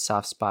 Quest. I have a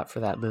soft spot for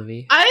that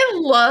movie. I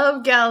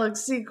love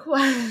Galaxy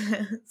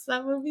Quest.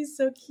 That movie's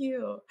so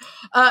cute.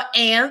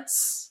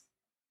 Ants.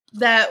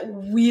 That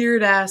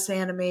weird ass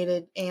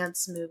animated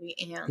Ants movie.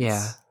 Ants.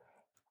 Yeah.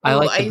 I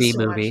like the B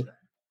movie.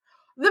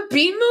 The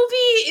B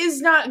movie is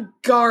not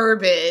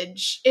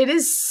garbage. It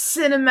is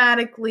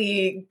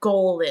cinematically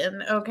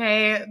golden,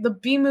 okay? The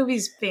B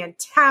movie's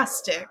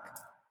fantastic.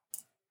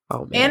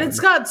 Oh man. And it's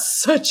got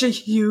such a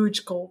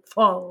huge cult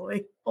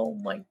following. Oh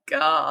my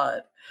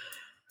god.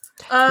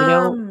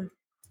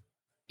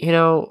 You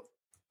know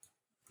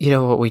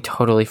what we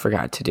totally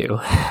forgot to do?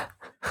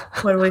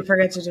 What did we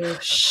forget to do?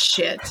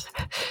 Shit.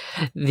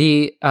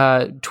 The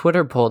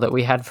Twitter poll that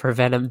we had for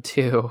Venom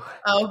 2.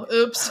 Oh,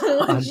 oops.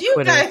 What On did you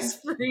Twitter. guys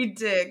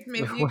predict?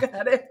 Maybe you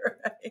got it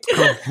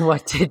right.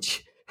 What did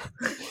you...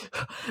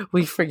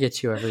 We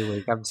forget you every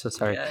week. I'm so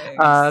sorry. Sorry,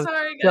 guys.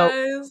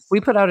 So we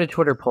put out a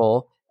Twitter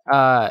poll,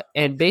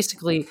 and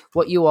basically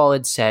what you all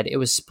had said, it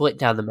was split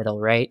down the middle,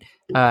 right?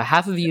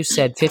 Half of you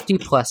said 50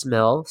 plus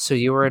mil, so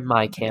you were in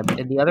my camp,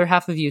 and the other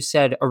half of you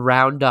said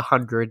around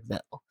 100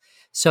 mil.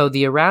 So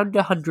the around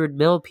 100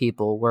 mil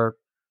people were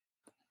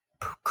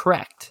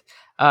correct.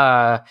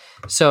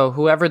 So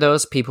whoever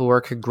those people were,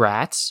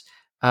 congrats.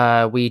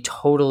 We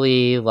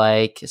totally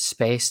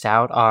spaced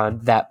out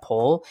on that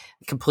poll,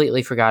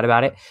 completely forgot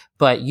about it.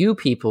 But you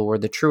people were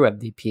the true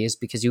MVPs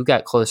because you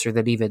got closer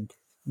than even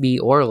me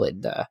or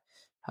Linda.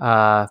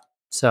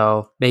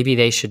 So maybe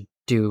they should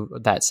do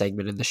that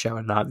segment in the show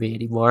and not me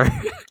anymore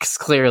because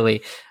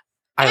clearly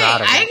I'm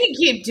out of it. I can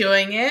keep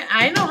doing it.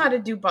 I know how to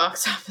do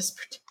box office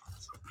predictions.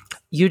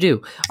 You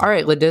do. All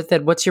right, Linda,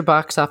 then what's your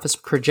box office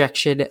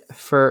projection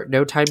for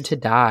No Time to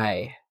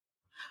Die?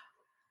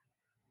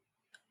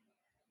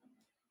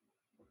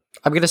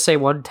 I'm going to say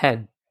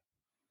 110.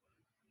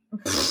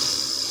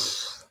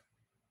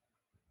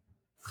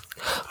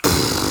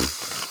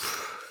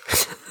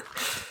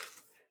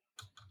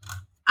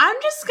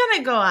 I'm just going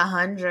to go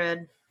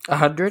 100.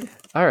 100?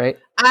 All right.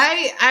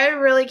 I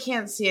really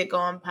can't see it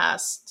going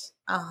past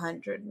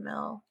 100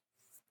 mil.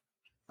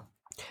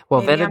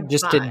 Well, Maybe Venom I'm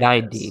just did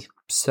 90, biased.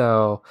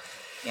 so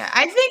Yeah,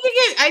 I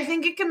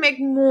think it can make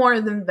more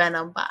than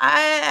Venom, but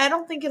I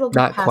don't think it'll get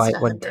Not past quite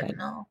 100 110.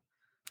 mil.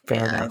 fair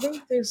Yeah, enough. I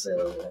think there's a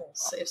little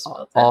safe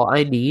spot there. All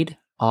I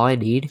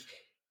need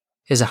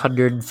is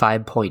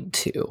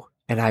 105.2,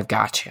 and I've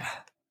got you.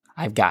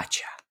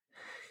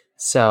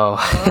 So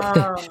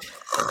Wow.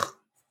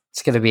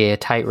 it's going to be a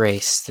tight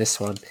race, this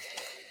one.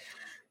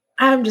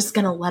 I'm just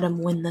gonna let him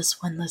win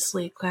this one this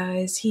week,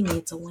 guys. He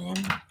needs a win.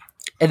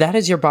 And that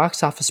is your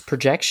box office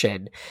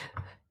projection.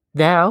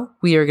 Now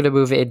we are going to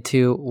move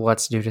into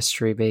what's new to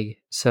streaming.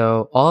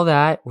 So all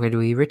that when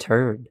we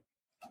return.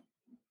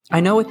 I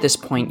know at this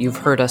point you've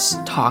heard us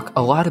talk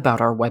a lot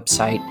about our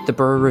website,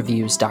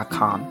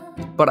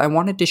 theburrreviews.com, but I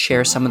wanted to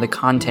share some of the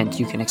content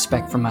you can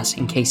expect from us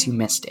in case you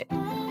missed it.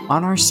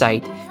 On our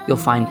site, you'll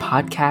find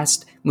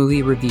podcasts,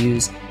 movie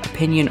reviews,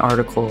 opinion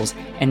articles,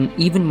 and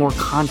even more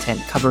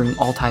content covering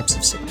all types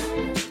of cinema.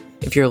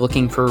 If you're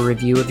looking for a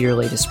review of your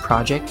latest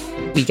project,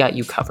 we got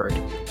you covered.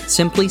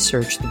 Simply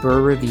search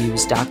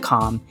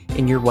theburrreviews.com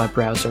in your web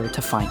browser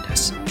to find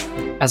us.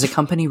 As a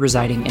company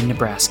residing in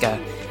Nebraska,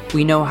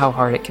 we know how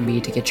hard it can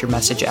be to get your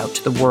message out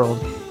to the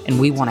world, and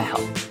we want to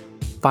help.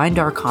 Find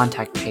our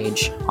contact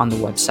page on the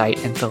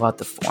website and fill out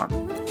the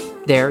form.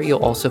 There,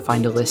 you'll also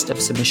find a list of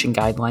submission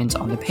guidelines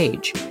on the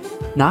page.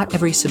 Not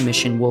every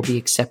submission will be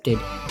accepted,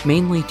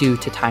 mainly due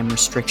to time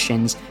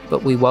restrictions,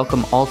 but we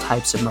welcome all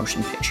types of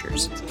motion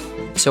pictures.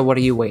 So what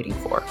are you waiting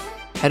for?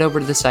 Head over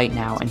to the site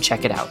now and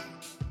check it out.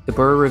 The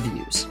Burr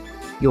Reviews,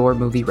 your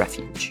movie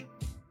refuge.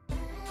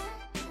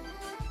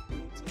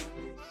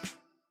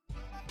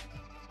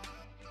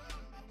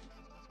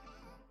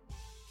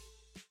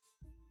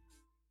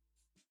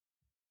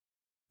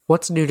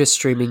 What's new to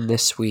streaming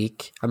this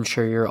week? I'm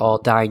sure you're all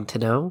dying to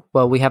know.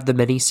 Well, we have The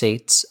Many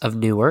Saints of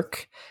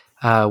Newark,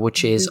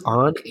 which is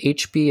on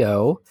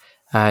HBO.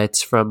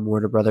 It's from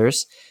Warner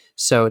Brothers.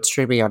 So it's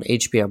streaming on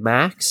HBO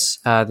Max.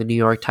 The New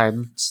York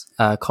Times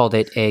called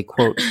it a,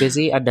 quote,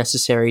 busy,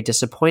 unnecessary,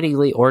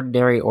 disappointingly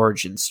ordinary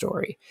origin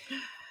story.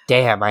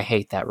 Damn, I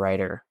hate that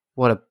writer.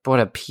 What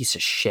a piece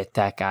of shit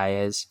that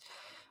guy is.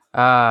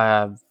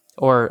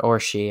 Or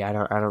she. I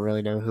don't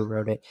really know who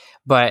wrote it.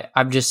 But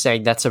I'm just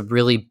saying that's a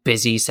really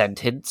busy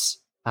sentence.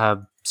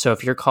 So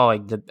if you're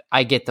calling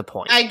I get the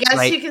point. I guess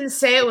right? you can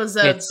say it was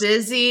a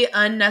busy,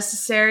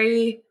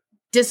 unnecessary,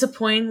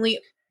 disappointingly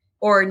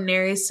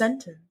ordinary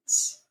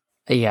sentence.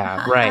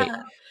 Yeah, right.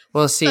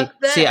 Well, see,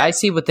 I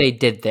see what they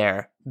did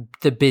there.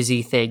 The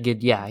busy thing,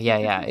 and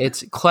yeah.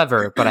 It's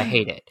clever, but I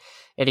hate it.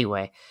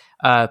 Anyway,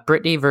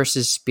 Britney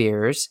versus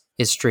Spears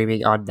is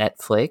streaming on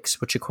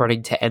Netflix, which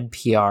according to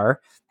NPR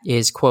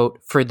is, quote,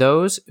 for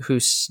those who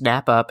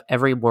snap up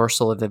every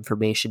morsel of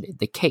information in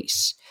the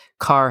case.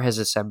 Carr has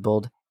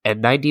assembled a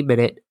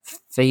 90-minute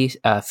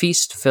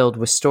feast filled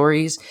with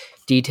stories,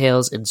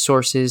 details, and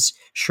sources,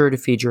 sure to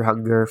feed your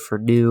hunger for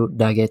new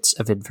nuggets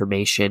of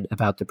information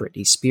about the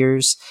Britney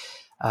Spears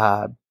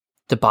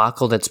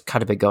debacle that's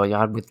kind of been going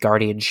on with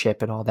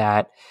guardianship and all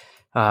that.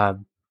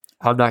 I'm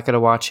not going to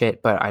watch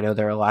it, but I know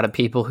there are a lot of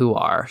people who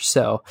are.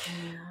 So,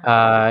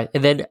 and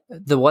then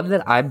the one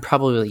that I'm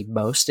probably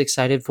most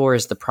excited for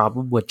is The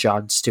Problem with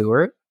Jon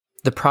Stewart.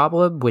 The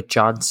Problem with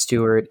Jon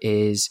Stewart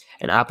is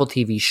an Apple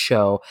TV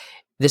show.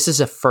 This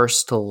is a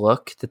first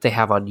look that they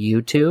have on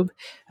YouTube.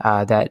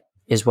 That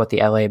is what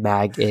the LA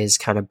Mag is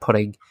kind of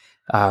putting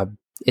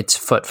its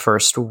foot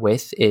first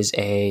with, is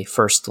a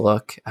first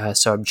look.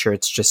 So I'm sure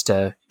it's just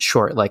a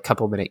short, like,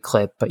 couple-minute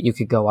clip, but you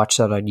could go watch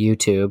that on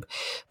YouTube.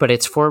 But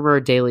it's former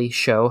Daily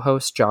Show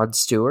host Jon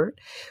Stewart,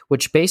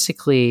 which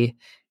basically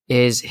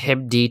is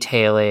him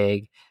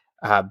detailing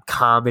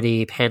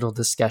comedy panel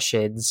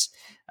discussions,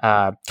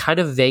 kind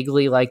of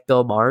vaguely like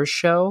Bill Maher's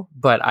show,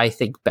 but I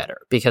think better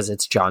because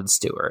it's Jon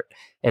Stewart,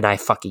 and I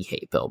fucking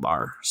hate Bill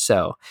Maher.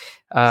 So,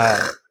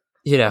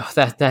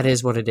 that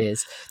is what it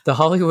is. The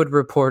Hollywood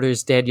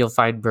Reporter's Daniel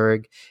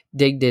Feinberg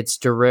digged its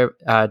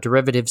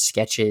derivative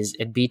sketches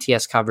and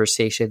BTS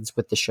conversations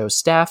with the show's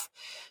staff.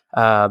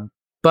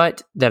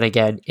 But then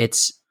again,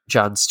 it's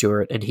Jon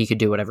Stewart, and he can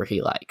do whatever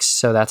he likes.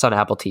 So that's on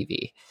Apple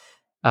TV.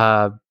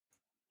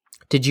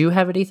 Did you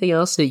have anything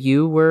else that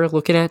you were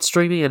looking at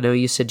streaming? I know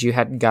you said you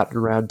hadn't gotten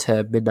around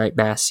to Midnight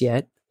Mass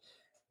yet.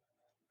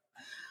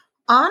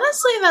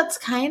 Honestly, that's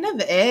kind of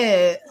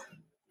it.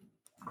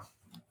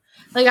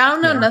 Like, I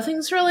don't know,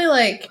 nothing's really,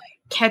 like,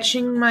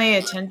 catching my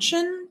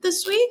attention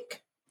this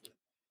week.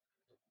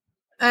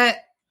 I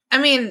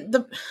mean,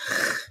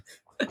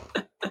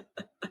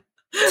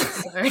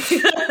 sorry.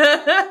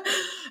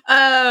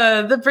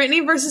 The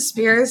Britney versus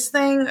Spears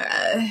thing,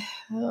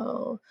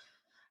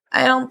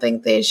 I don't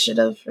think they should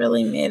have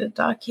really made a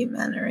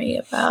documentary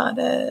about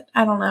it.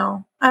 I don't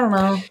know. I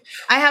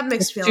have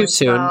mixed feelings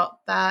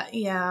about that.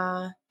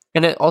 Yeah.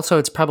 And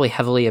it's probably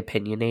heavily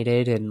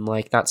opinionated, and,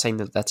 like, not saying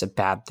that that's a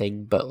bad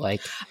thing, but, like,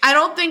 I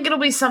don't think it'll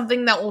be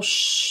something that will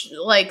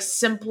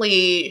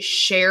simply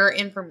share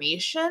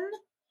information.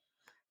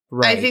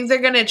 Right. I think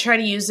they're going to try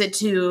to use it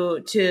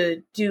to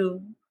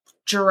do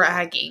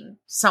dragging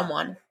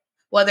someone,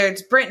 whether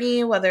it's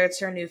Britney, whether it's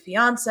her new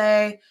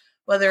fiance,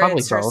 whether probably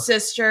it's both. Her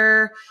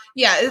sister.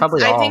 Yeah,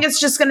 I think it's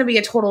just going to be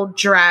a total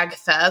drag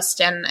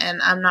fest, and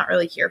I'm not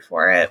really here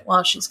for it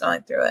while she's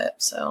going through it.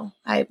 So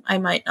I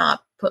might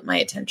not put my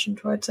attention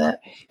towards it.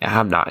 Yeah,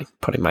 I'm not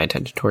putting my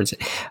attention towards it.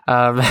 We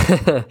have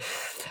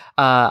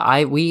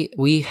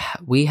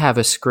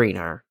a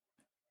screener.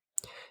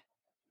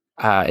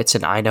 It's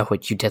an I Know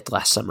What You Did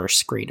Last Summer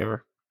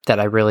screener that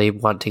I really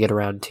want to get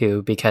around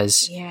to,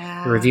 because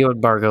the review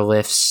embargo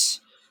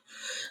lifts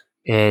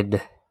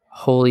in,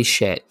 holy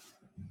shit,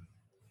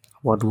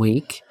 1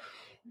 week,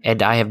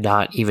 and I have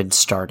not even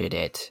started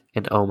it.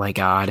 And oh my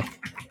god,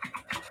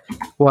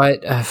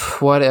 what a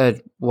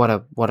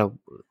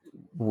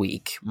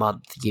week,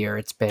 month, year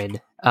it's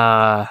been.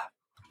 But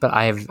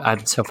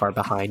I'm so far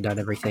behind on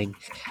everything.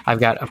 I've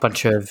got a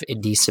bunch of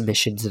indie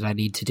submissions that I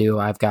need to do.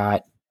 I've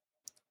got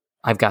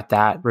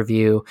that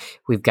review.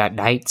 We've got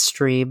Night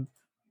Stream.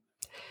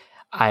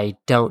 I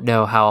don't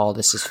know how all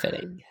this is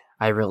fitting.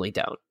 I really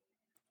don't.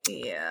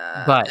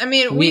 Yeah. But I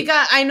mean, we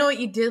got I Know What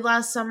You Did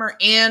Last Summer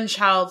and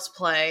Child's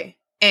Play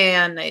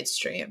and Night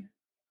Stream.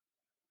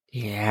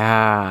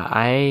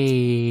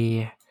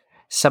 Yeah,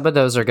 some of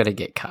those are going to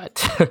get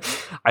cut.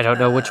 I don't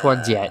know which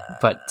ones yet,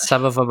 but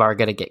some of them are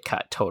going to get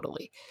cut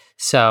totally.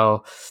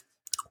 So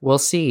we'll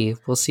see.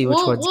 We'll see which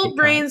ones We'll get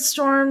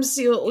brainstorm,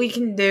 see what we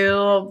can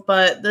do,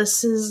 but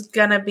this is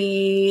gonna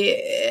be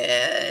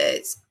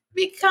it's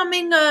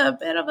becoming a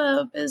bit of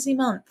a busy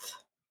month. cut.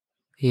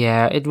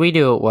 Yeah, we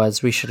knew it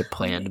was. We should have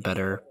planned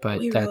better, but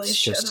We that's really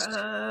just should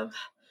have.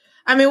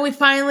 I mean, we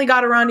finally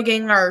got around to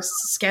getting our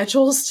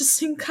schedules to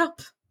sync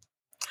up.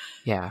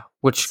 yeah,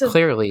 which So-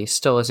 clearly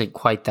still isn't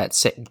quite that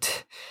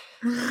synced.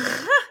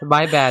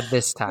 My bad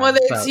this time. Whether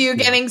it's but, you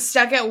know. getting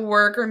stuck at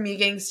work or me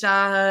getting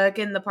stuck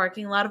in the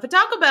parking lot of a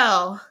Taco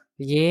Bell.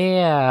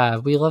 Yeah,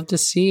 we love to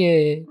see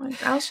it.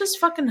 Like, I was just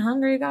fucking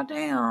hungry,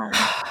 goddamn.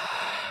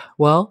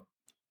 Well,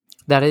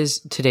 that is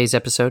today's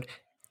episode.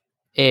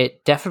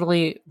 It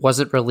definitely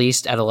wasn't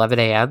released at 11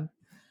 a.m.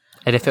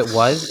 And if it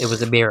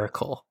was a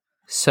miracle.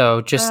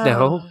 So just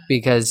know,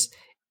 because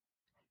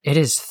it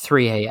is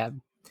 3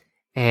 a.m.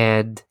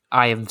 and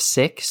I am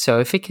sick.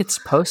 So if it gets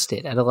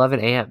posted at 11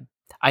 a.m.,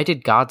 I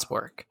did God's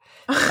work.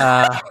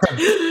 But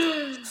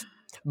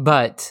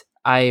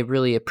I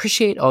really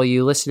appreciate all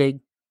you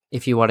listening.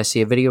 If you want to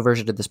see a video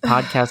version of this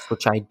podcast,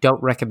 which I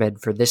don't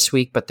recommend for this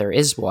week, but there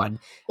is one,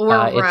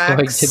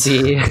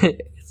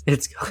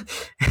 it's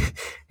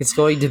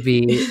going to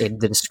be in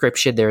the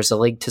description. There's a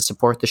link to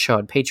support the show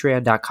on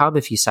patreon.com.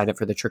 If you sign up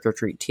for the Trick or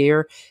Treat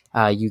tier,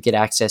 you get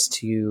access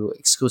to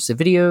exclusive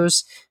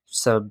videos.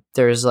 So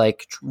there's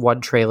like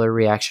one trailer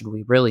reaction.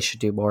 We really should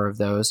do more of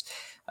those.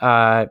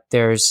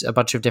 There's a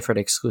bunch of different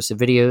exclusive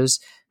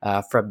videos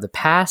from the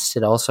past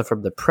and also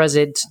from the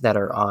present that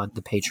are on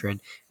the Patreon.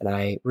 And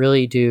I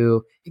really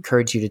do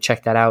encourage you to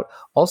check that out.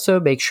 Also,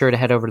 make sure to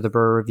head over to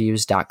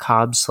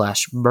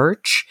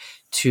thebrewreviews.com/merch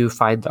to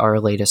find our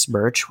latest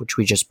merch, which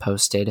we just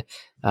posted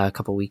a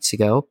couple weeks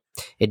ago.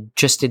 It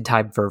just in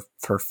time for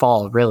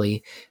fall,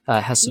 really.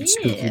 Has some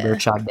spooky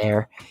merch on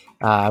there.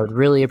 I would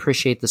really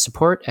appreciate the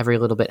support. Every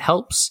little bit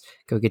helps.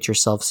 Go get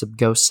yourself some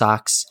ghost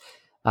socks.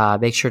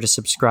 Make sure to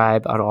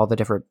subscribe on all the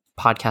different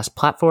podcast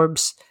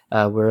platforms.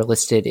 We're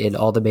listed in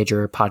all the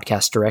major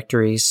podcast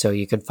directories, so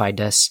you can find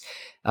us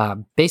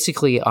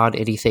basically on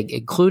anything,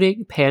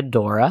 including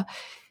Pandora.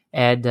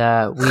 And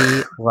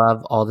we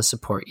love all the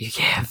support you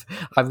give.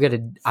 I'm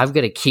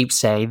gonna keep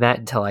saying that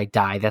until I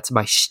die. That's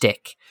my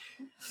shtick.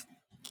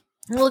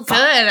 Well, good.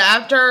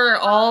 After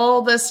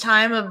all this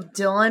time of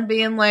Dylan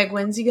being like,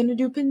 when's he going to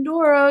do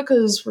Pandora?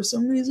 Because for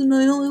some reason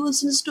I only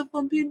listen to stuff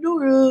on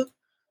Pandora.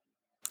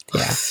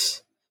 Yeah.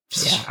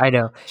 Yeah, I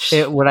know.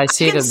 When I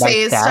see I it can in my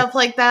say stats, stuff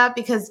like that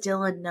because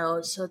Dylan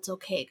knows, so it's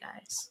okay,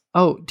 guys.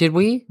 Oh, did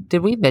we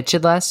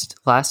mention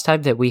last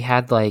time that we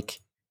had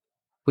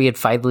we had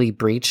finally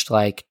breached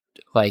like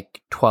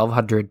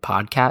 1,200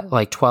 podcast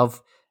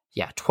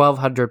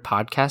 1,200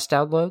 podcast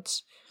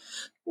downloads?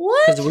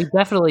 What? Because we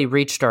definitely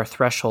reached our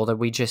threshold, and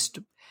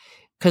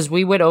because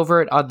we went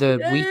over it on the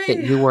week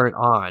that you weren't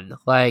on.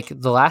 Like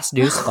the last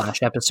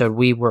Newsflash episode,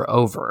 we were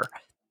over,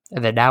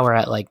 and then now we're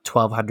at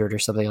 1,200 or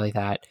something like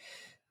that.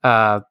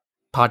 Podcast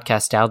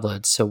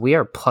downloads, so we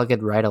are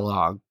plugging right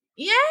along.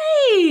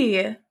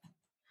 Yay!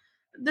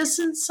 This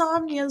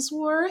insomnia's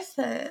worth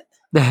it.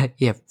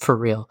 Yeah, for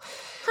real.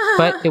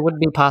 But it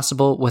wouldn't be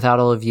possible without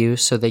all of you,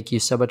 so thank you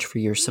so much for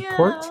your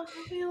support. Yeah,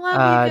 we love you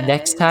guys.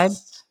 Next time,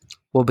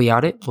 we'll be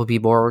on it. We'll be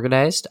more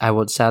organized. I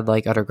won't sound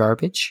like utter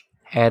garbage,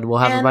 and we'll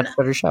have a much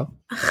better show.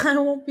 I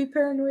won't be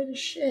paranoid as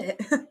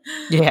shit.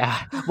 Yeah.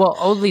 Well,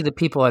 only the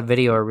people on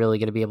video are really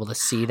going to be able to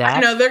see that. I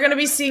know, they're going to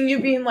be seeing you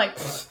being like...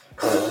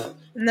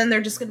 And then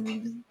they're just going to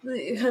be...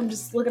 I'm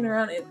just looking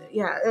around.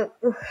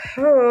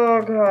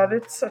 Oh, God.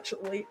 It's such a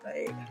late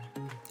night.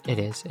 It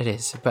is.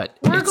 But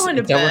we're going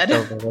to bed.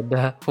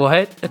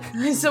 What?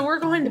 So we're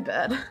going to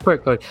bed. We're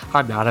going.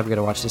 I'm not. I'm going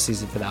to watch the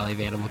season finale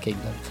of Animal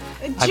Kingdom.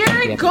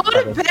 Jared, go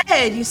to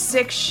bed, you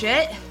sick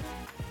shit.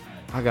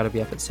 I got to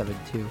be up at 7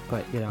 too,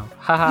 but you know.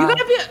 You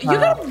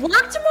gotta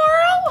work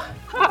tomorrow?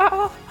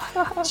 No.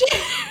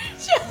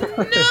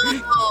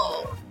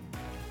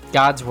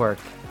 God's work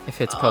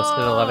if it's posted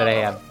at 11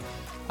 a.m.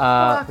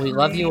 We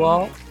love you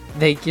all.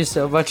 Thank you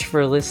so much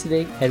for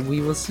listening, and we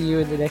will see you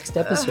in the next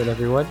episode,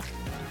 everyone.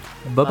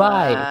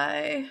 Bye-bye.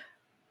 Bye.